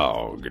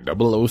J-Dog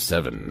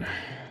 007.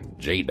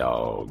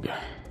 J-Dog.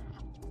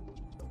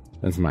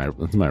 That's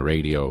my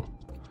radio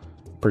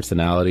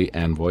personality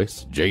and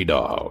voice.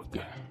 J-Dog.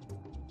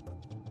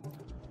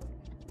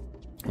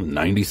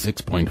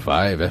 96.5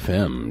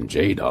 FM.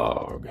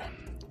 J-Dog.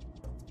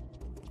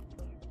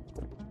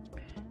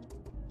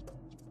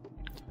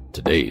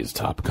 Today's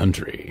top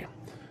country.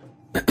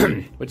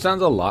 Which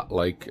sounds a lot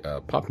like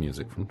pop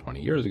music from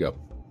 20 years ago.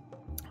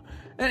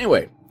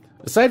 Anyway,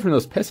 aside from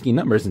those pesky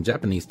numbers and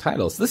Japanese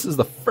titles, this is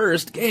the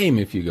first game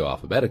if you go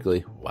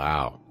alphabetically.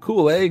 Wow.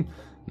 Cool, eh?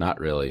 Not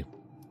really.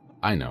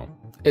 I know.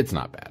 It's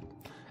not bad.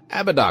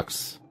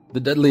 Abadox, The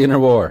Deadly Inner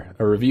War,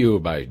 a review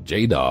by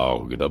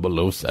J-Dog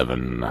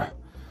 007.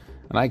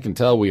 And I can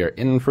tell we are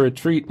in for a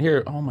treat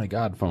here. Oh my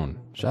god, phone.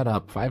 Shut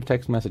up. 5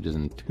 text messages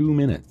in 2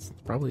 minutes.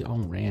 Probably all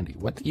Randy.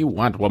 What do you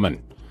want,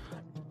 woman?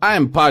 I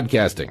am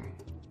podcasting.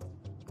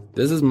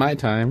 This is my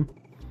time.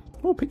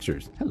 Oh,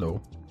 pictures.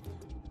 Hello.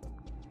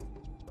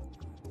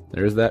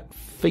 There's that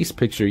face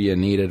picture you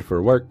needed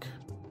for work.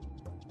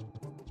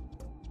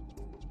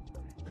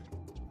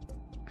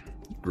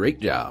 Great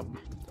job.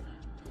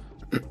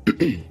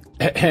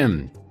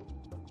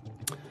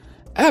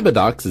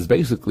 Abadox is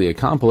basically a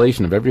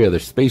compilation of every other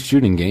space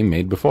shooting game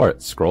made before it,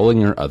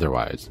 scrolling or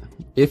otherwise.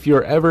 If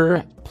you're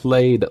ever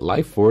played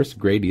Life Force,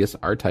 Gradius,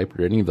 R-Type,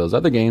 or any of those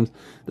other games,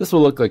 this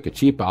will look like a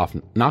cheap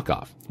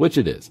knockoff, which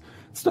it is.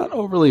 It's not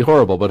overly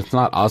horrible, but it's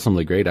not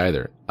awesomely great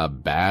either. A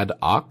bad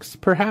ox,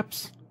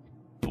 perhaps?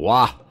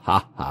 Blah,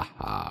 ha, ha,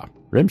 ha.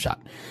 Rimshot.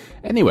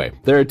 Anyway,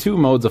 there are 2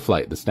 modes of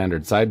flight, the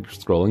standard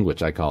side-scrolling,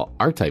 which I call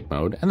R-Type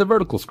mode, and the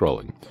vertical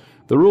scrolling.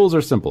 The rules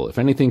are simple. If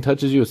anything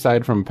touches you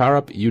aside from a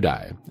power-up, you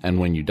die. And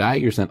when you die,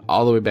 you're sent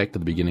all the way back to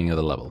the beginning of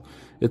the level.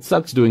 It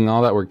sucks doing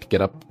all that work to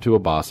get up to a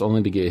boss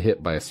only to get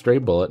hit by a stray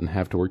bullet and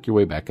have to work your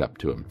way back up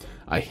to him.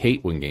 I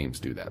hate when games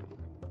do that.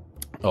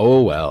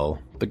 Oh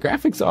well. The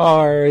graphics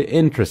are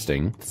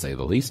interesting, to say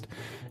the least.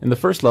 In the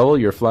first level,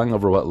 you're flying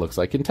over what looks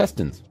like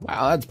intestines.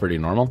 Wow, that's pretty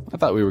normal. I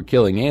thought we were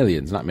killing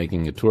aliens, not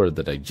making a tour of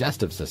the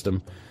digestive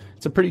system.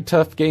 It's a pretty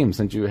tough game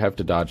since you have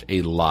to dodge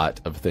a lot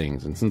of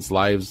things, and since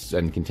lives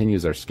and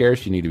continues are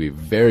scarce, you need to be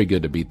very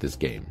good to beat this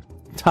game.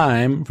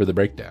 Time for the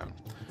breakdown.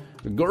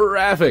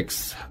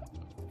 Graphics.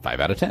 5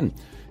 out of 10.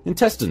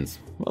 Intestines.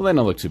 Well, they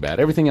don't look too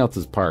bad. Everything else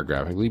is par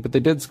graphically, but they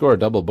did score a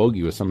double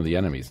bogey with some of the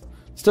enemies.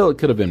 Still, it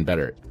could have been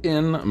better,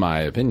 in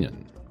my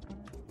opinion.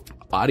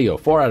 Audio,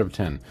 4 out of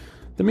 10.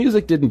 The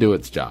music didn't do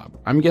its job.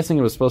 I'm guessing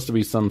it was supposed to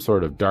be some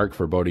sort of dark,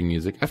 foreboding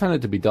music. I found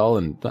it to be dull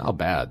and, well,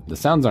 bad. The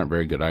sounds aren't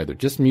very good either.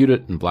 Just mute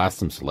it and blast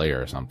some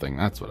Slayer or something.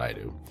 That's what I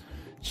do.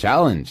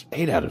 Challenge,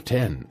 8 out of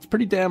 10. It's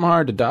pretty damn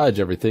hard to dodge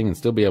everything and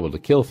still be able to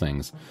kill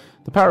things.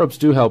 The power-ups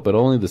do help, but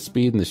only the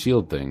speed and the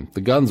shield thing. The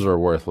guns are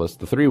worthless.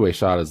 The three-way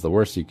shot is the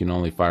worst. You can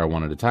only fire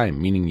one at a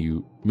time,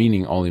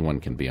 meaning only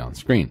one can be on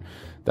screen.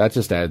 That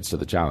just adds to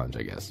the challenge,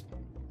 I guess.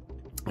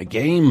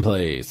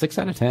 Gameplay, 6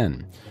 out of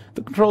 10.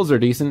 The controls are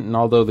decent, and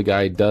although the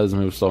guy does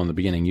move slow in the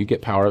beginning, you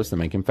get power-ups that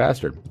make him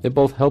faster. It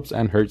both helps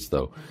and hurts,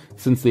 though,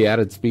 since the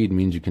added speed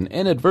means you can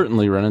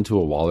inadvertently run into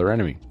a wall or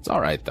enemy. It's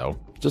alright, though.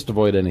 Just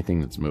avoid anything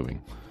that's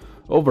moving.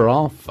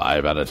 Overall,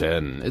 5 out of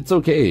 10. It's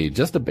okay,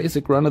 just a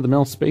basic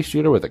run-of-the-mill space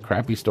shooter with a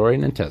crappy story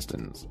and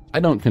intestines. I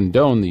don't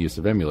condone the use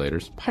of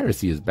emulators.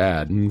 Piracy is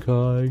bad,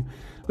 okay?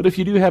 But if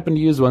you do happen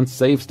to use one,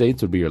 save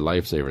states would be your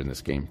lifesaver in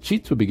this game.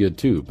 Cheats would be good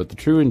too, but the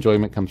true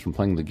enjoyment comes from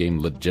playing the game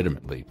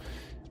legitimately.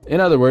 In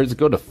other words,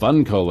 go to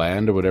Funko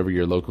Land or whatever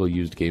your local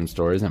used game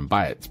store is and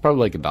buy it. It's probably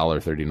like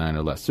 $1.39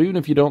 or less, so even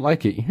if you don't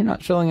like it, you're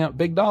not shelling out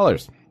big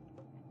dollars.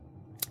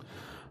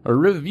 A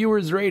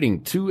reviewer's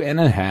rating,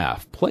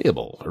 2.5.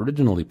 Playable.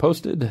 Originally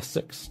posted,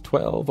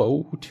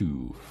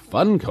 6/12/02.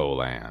 Funko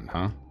Land,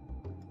 huh?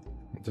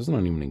 It doesn't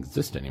even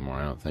exist anymore,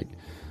 I don't think.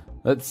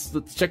 Let's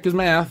check his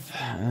math.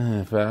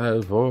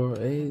 5, 4,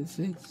 8,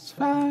 6,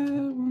 5,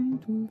 1,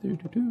 2, 3,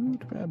 2,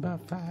 divided by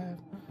 5.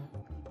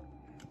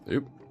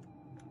 Oop.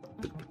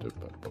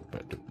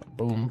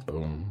 Boom,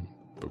 boom,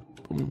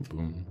 boom,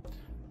 boom.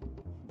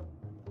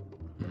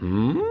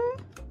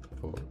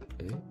 4,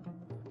 8,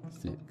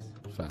 6,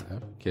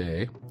 5.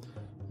 Okay.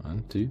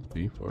 1, 2,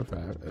 3, 4,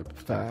 5.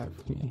 5.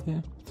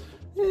 Yeah.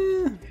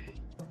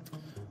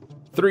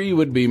 3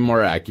 would be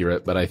more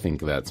accurate, but I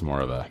think that's more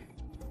of a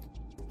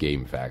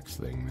Game Facts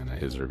thing than a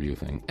his review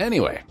thing.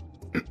 Anyway.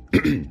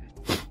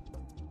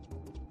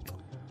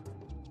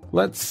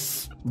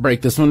 Let's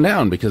break this one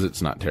down because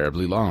it's not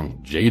terribly long.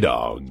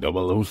 J-Dog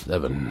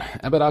 007.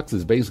 Abadox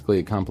is basically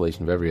a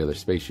compilation of every other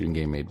space shooting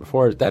game made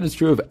before. That is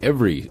true of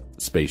every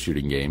space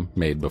shooting game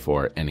made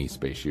before any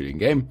space shooting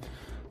game.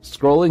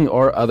 Scrolling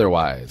or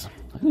otherwise.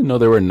 I didn't know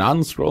there were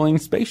non-scrolling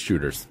space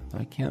shooters.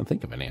 I can't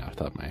think of any off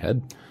the top of my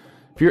head.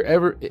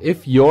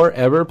 If you're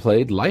ever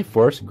played Life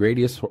Force,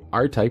 Gradius,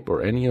 R-Type,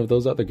 or any of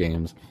those other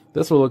games,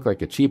 this will look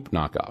like a cheap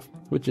knockoff,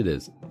 which it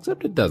is.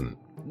 Except it doesn't.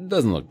 It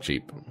doesn't look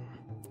cheap.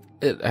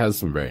 It has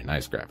some very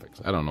nice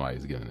graphics. I don't know why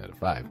he's giving it a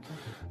 5.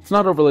 It's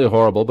not overly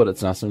horrible, but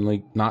it's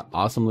not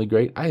awesomely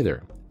great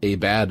either. A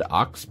bad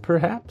ox,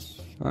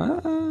 perhaps?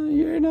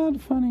 You're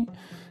not funny.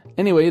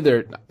 Anyway,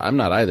 I'm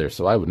not either,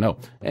 so I would know.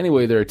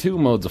 Anyway, there are 2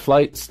 modes of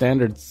flight,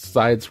 standard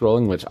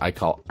side-scrolling, which I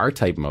call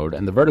R-Type mode,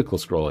 and the vertical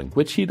scrolling,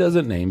 which he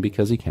doesn't name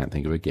because he can't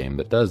think of a game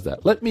that does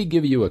that. Let me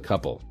give you a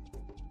couple.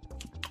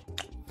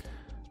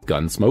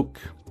 Gunsmoke,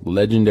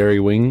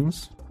 Legendary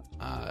Wings,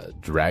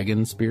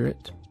 Dragon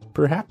Spirit,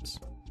 perhaps?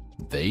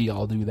 They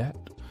all do that.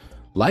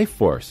 Life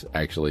Force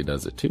actually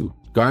does it too.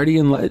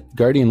 Guardian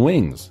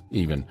Wings,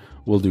 even,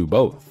 will do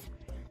both.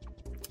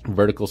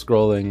 Vertical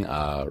scrolling,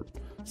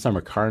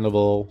 Summer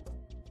Carnival,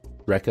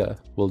 Rekka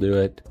will do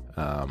it.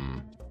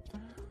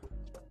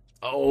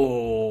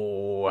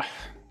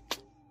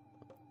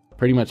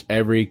 Pretty much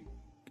every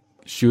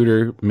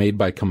shooter made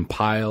by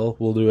Compile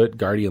will do it.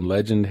 Guardian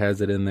Legend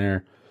has it in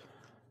there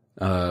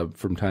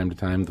from time to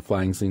time. The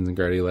flying scenes in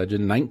Guardian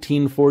Legend.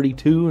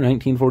 1942,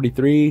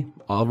 1943,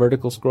 all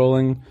vertical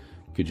scrolling.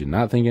 Could you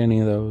not think of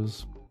any of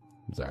those?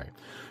 Sorry.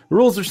 The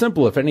rules are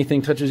simple. If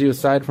anything touches you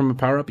aside from a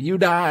power-up, you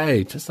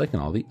die, just like in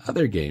all the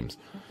other games.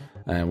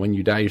 And when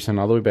you die, you're sent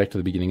all the way back to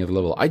the beginning of the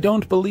level. I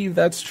don't believe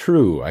that's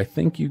true. I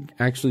think you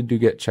actually do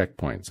get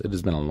checkpoints. It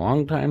has been a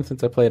long time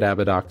since I played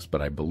Abadox,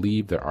 but I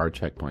believe there are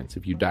checkpoints.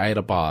 If you die at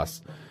a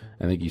boss,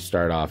 I think you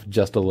start off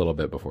just a little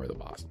bit before the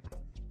boss.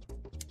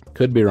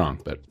 Could be wrong,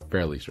 but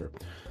fairly sure.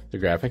 The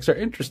graphics are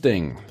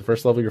interesting. The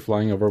first level you're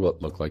flying over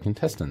what look like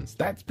intestines.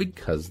 That's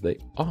because they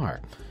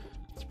are.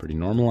 It's pretty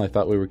normal. I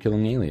thought we were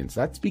killing aliens.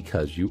 That's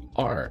because you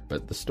are,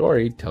 but the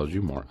story tells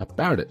you more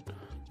about it.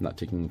 Not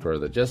taking for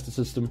the justice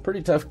system.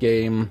 Pretty tough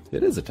game.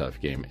 It is a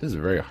tough game. It is a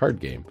very hard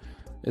game.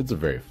 It's a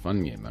very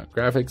fun game.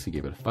 Graphics, he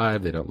gave it a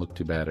 5. They don't look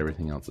too bad.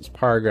 Everything else is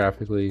par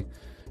graphically.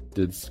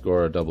 Did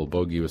score a double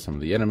bogey with some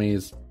of the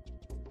enemies.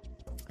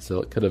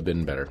 So it could have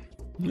been better.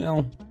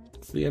 Well,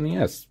 it's the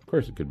NES. Of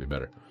course it could be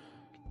better.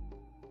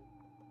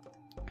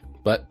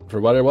 But for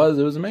what it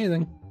was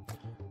amazing.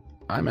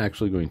 I'm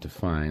actually going to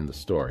find the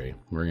story.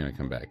 We're going to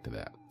come back to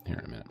that here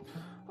in a minute.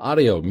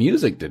 Audio.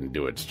 Music didn't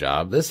do its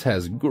job. This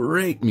has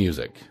great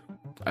music.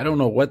 I don't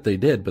know what they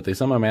did, but they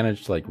somehow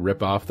managed to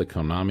rip off the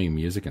Konami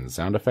music and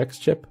sound effects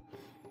chip.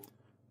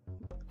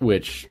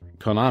 Which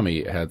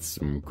Konami had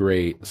some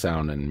great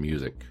sound and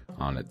music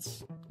on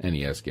its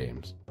NES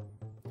games.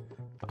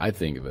 I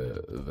think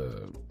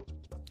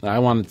I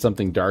wanted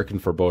something dark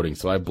and foreboding,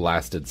 so I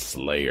blasted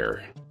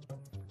Slayer.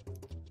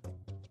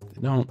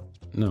 No,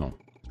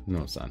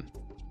 son.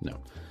 No.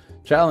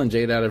 Challenge,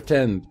 8 out of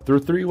 10.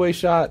 Through 3-way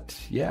shot.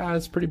 Yeah,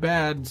 it's pretty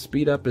bad.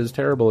 Speed up is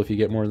terrible if you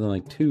get more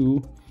than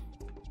 2.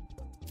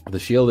 The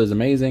shield is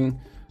amazing.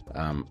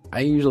 I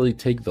usually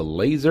take the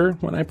laser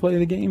when I play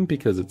the game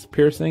because it's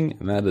piercing,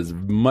 and that is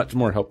much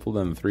more helpful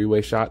than the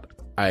three-way shot,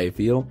 I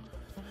feel.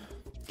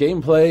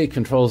 Gameplay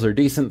controls are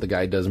decent. The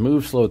guy does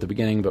move slow at the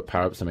beginning, but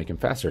power-ups to make him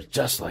faster,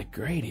 just like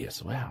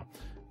Gradius. Wow.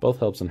 Both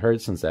helps and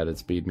hurts, since added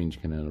speed means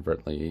you can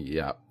inadvertently...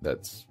 Yeah,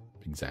 that's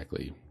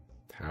exactly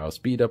how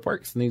speed up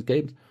works in these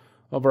games.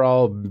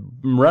 Overall,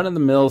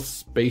 run-of-the-mill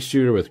space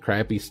shooter with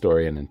crappy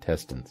story and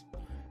intestines.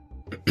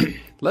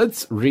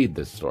 Let's read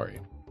this story.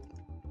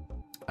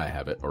 I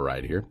have it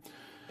right here.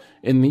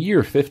 In the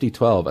year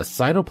 5012, a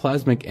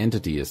cytoplasmic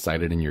entity is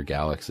sighted in your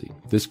galaxy.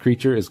 This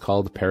creature is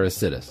called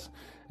Parasitus,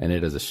 and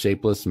it is a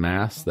shapeless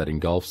mass that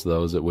engulfs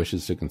those it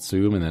wishes to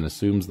consume and then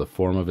assumes the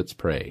form of its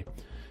prey.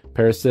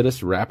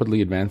 Parasitus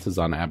rapidly advances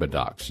on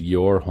Abadox,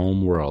 your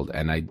home world,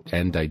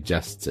 and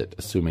digests it,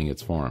 assuming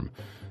its form.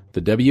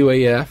 The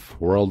WAF,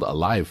 World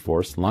Alive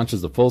Force,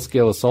 launches a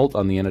full-scale assault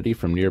on the entity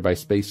from nearby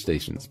space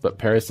stations, but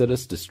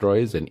Parasitus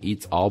destroys and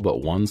eats all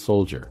but one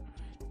soldier.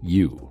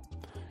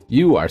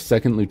 You are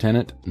Second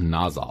Lieutenant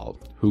Nazal,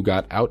 who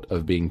got out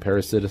of being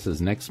Parasitus'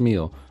 next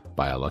meal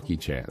by a lucky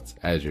chance,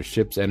 as your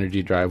ship's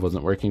energy drive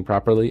wasn't working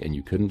properly and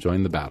you couldn't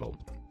join the battle.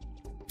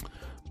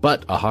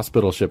 But a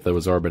hospital ship that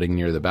was orbiting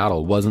near the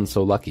battle wasn't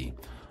so lucky.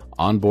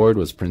 On board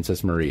was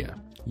Princess Maria.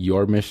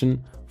 Your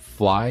mission?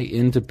 Fly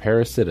into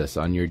Parasitus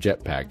on your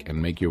jetpack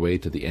and make your way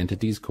to the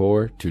entity's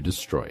core to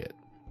destroy it.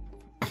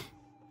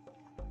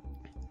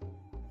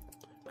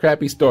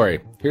 Crappy story.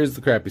 Here's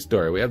the crappy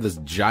story. We have this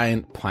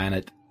giant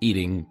planet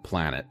eating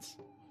planets.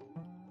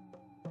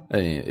 I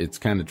mean, it's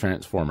kind of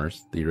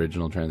Transformers, the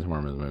original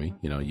Transformers movie,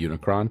 you know,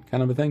 Unicron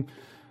kind of a thing.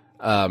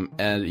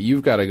 And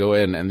you've got to go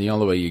in, and the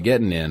only way you're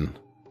getting in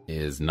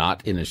is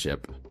not in a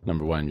ship.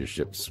 Number one, your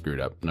ship's screwed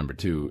up. Number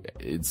two,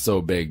 it's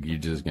so big, you're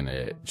just going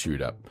to chew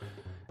it up.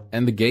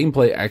 And the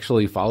gameplay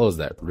actually follows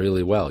that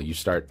really well. You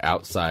start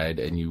outside,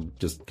 and you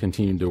just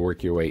continue to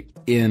work your way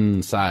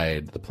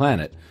inside the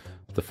planet.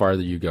 The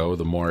farther you go,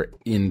 the more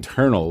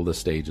internal the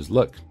stages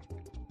look.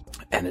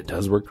 And it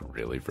does work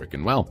really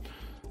freaking well.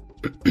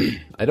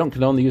 I don't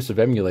condone the use of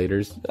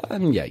emulators.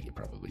 Yeah, you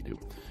probably do.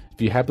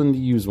 If you happen to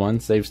use one,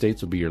 save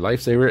states will be your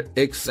lifesaver,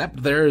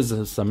 except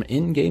there's some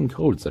in-game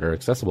codes that are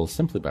accessible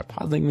simply by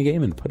pausing the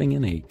game and putting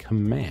in a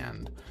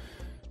command.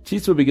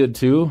 Cheats would be good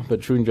too,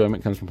 but true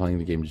enjoyment comes from playing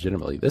the game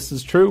legitimately. This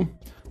is true,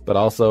 but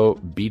also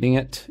beating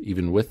it,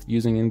 even with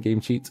using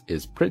in-game cheats,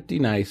 is pretty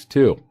nice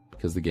too,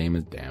 because the game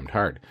is damned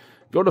hard.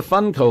 Go to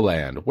Funko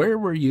Land. Where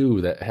were you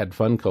that had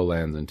Funko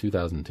Lands in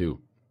 2002?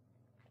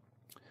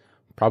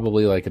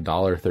 Probably like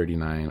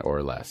 $1.39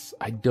 or less.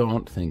 I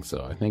don't think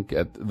so. I think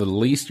at the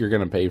least you're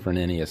going to pay for an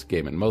NES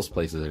game in most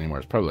places anymore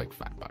is probably like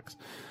 $5.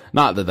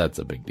 Not that that's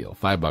a big deal.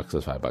 $5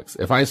 is $5.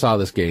 If I saw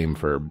this game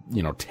for,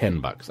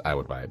 $10, I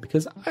would buy it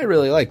because I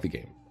really like the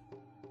game.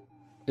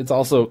 It's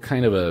also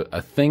kind of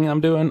a thing I'm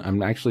doing.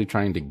 I'm actually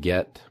trying to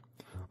get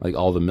like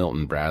all the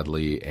Milton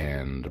Bradley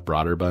and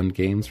Broderbund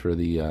games for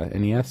the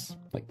NES.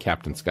 Like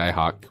Captain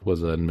Skyhawk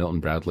was a Milton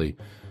Bradley.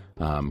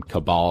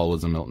 Cabal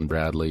was a Milton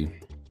Bradley.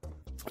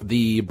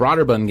 The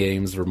Broderbund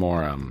games were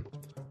more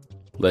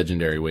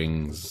Legendary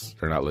Wings,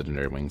 or not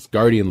Legendary Wings,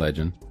 Guardian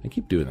Legend. I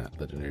keep doing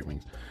that, Legendary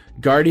Wings.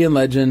 Guardian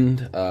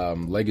Legend,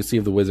 Legacy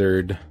of the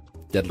Wizard,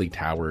 Deadly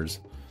Towers,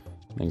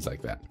 things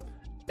like that.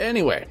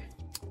 Anyway,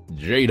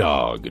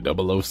 J-Dog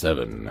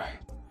 007.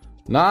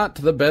 Not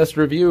the best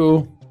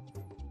review,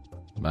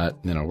 but,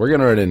 we're going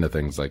to run into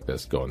things like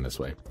this going this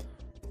way.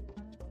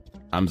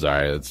 I'm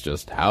sorry, that's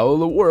just how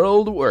the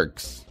world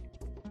works.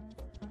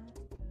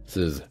 This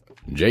is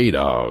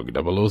J-Dog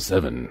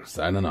 007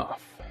 signing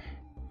off.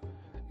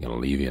 Gonna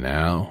leave you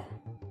now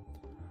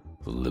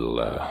with a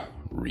little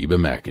Reba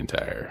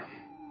McEntire.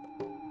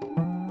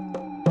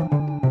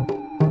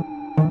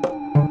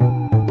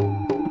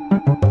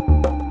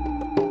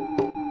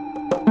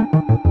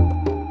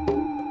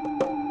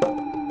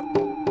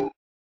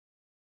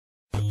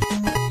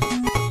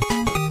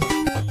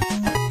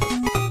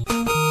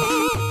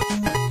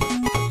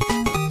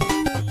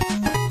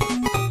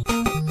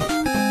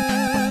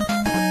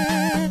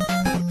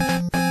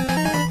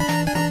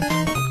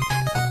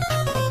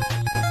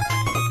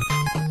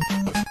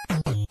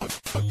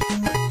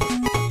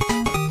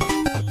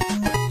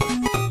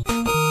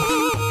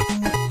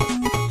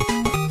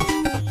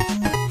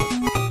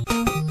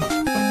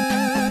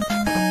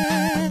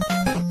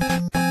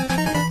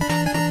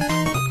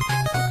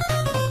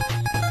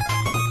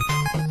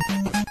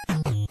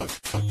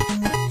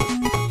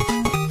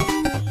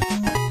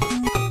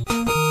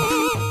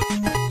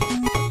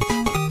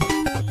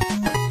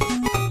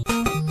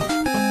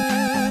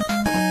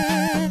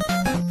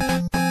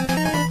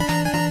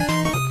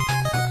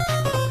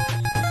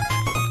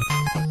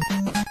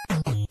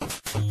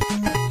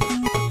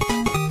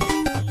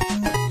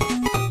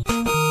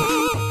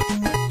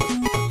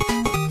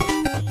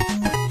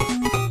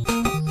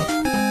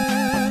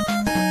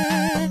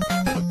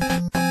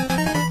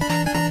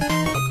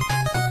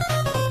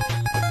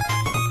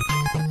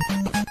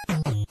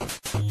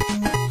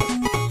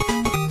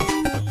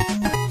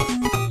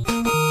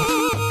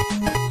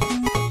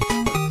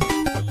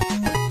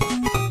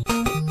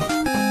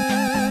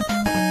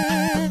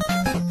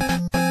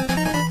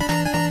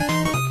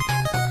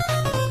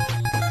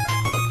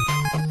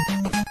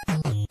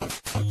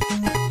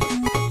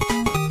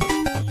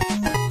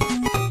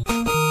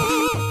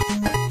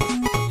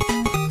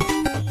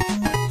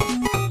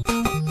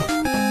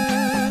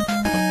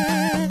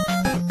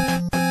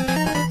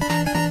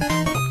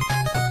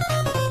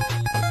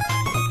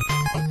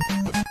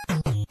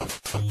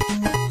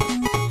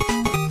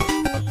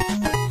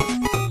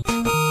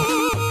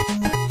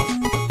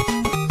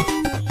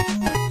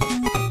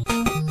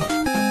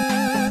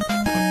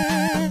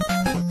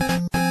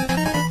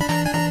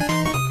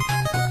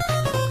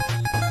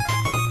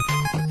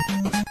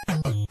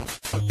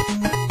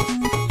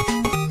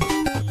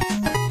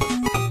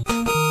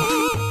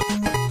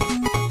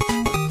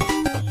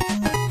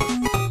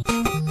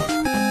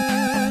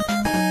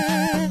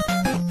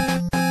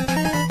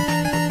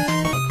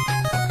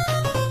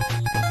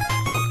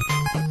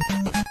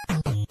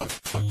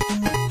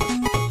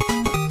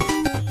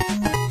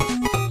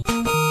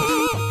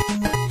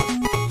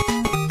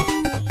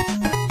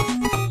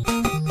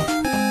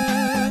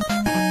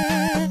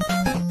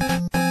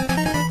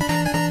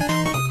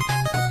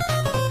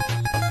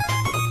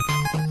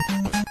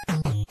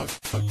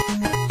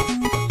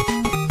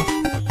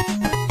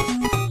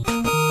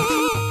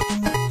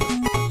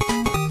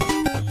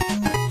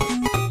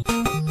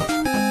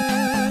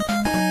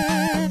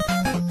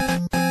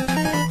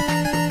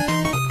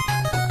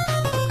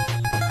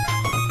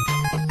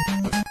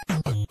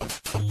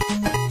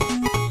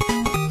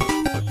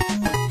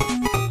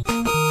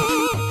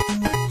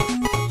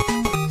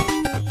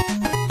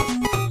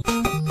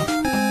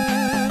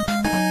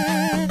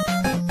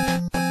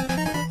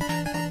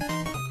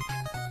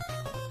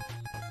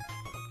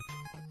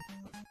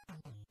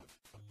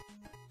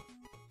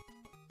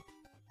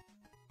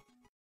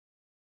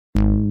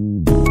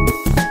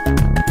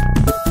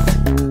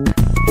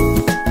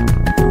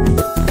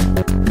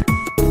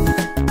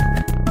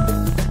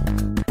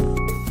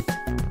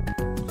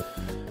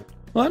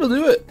 Well, that'll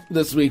do it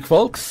this week,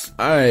 folks.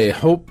 I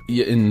hope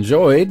you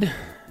enjoyed.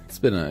 It's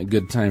been a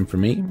good time for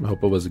me. I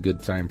hope it was a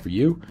good time for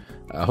you.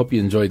 I hope you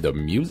enjoyed the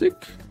music,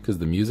 because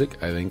the music,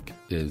 I think,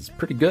 is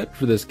pretty good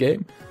for this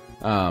game.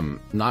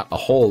 Not a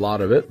whole lot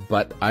of it,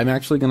 but I'm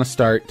actually going to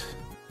start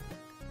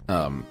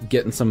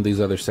getting some of these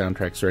other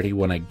soundtracks ready.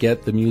 When I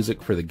get the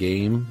music for the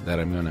game that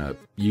I'm going to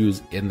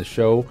use in the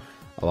show,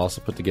 I'll also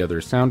put together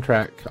a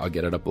soundtrack. I'll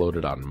get it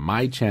uploaded on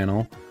my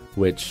channel,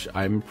 which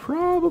I'm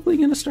probably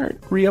going to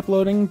start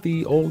re-uploading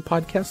the old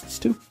podcasts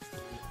to.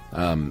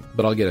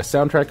 But I'll get a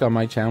soundtrack on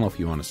my channel if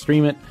you want to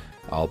stream it.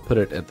 I'll put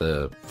it at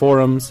the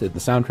forums in the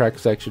soundtrack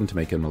section to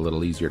make them a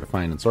little easier to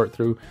find and sort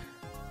through.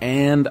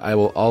 And I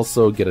will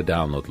also get a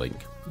download link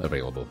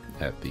available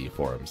at the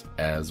forums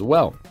as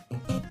well.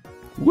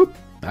 Whoop!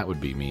 That would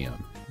be me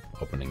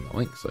opening the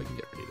link so I can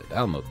get ready to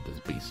download this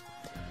beast.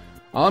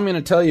 All I'm going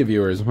to tell you,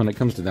 viewers, when it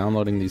comes to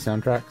downloading these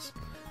soundtracks,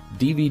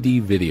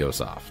 DVD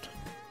VideoSoft.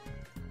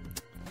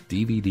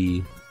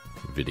 DVD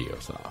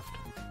VideoSoft.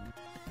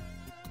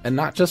 And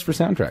not just for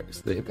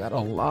soundtracks. They've got a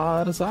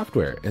lot of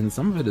software, and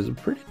some of it is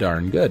pretty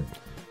darn good.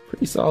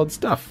 Pretty solid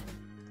stuff.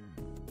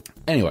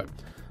 Anyway,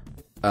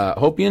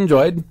 hope you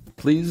enjoyed.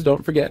 Please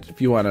don't forget,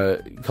 if you want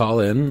to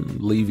call in,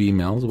 leave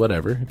emails,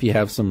 whatever. If you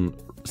have some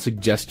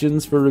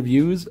suggestions for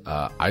reviews,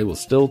 I will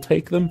still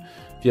take them.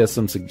 If you have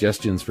some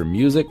suggestions for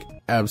music,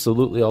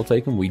 absolutely I'll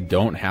take them. We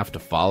don't have to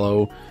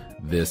follow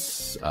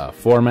this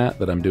format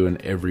that I'm doing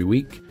every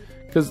week,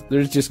 because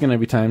there's just going to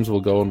be times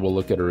we'll go and we'll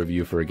look at a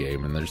review for a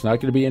game, and there's not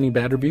going to be any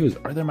bad reviews,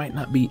 or there might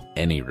not be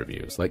any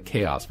reviews. Like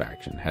Chaos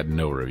Faction had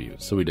no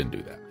reviews, so we didn't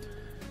do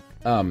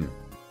that.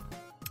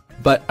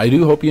 But I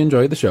do hope you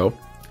enjoyed the show.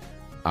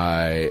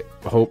 I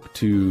hope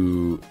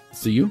to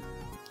see you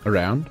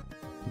around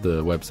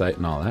the website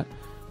and all that.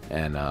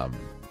 And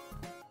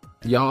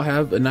y'all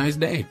have a nice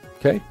day,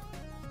 okay?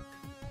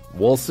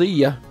 We'll see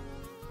ya.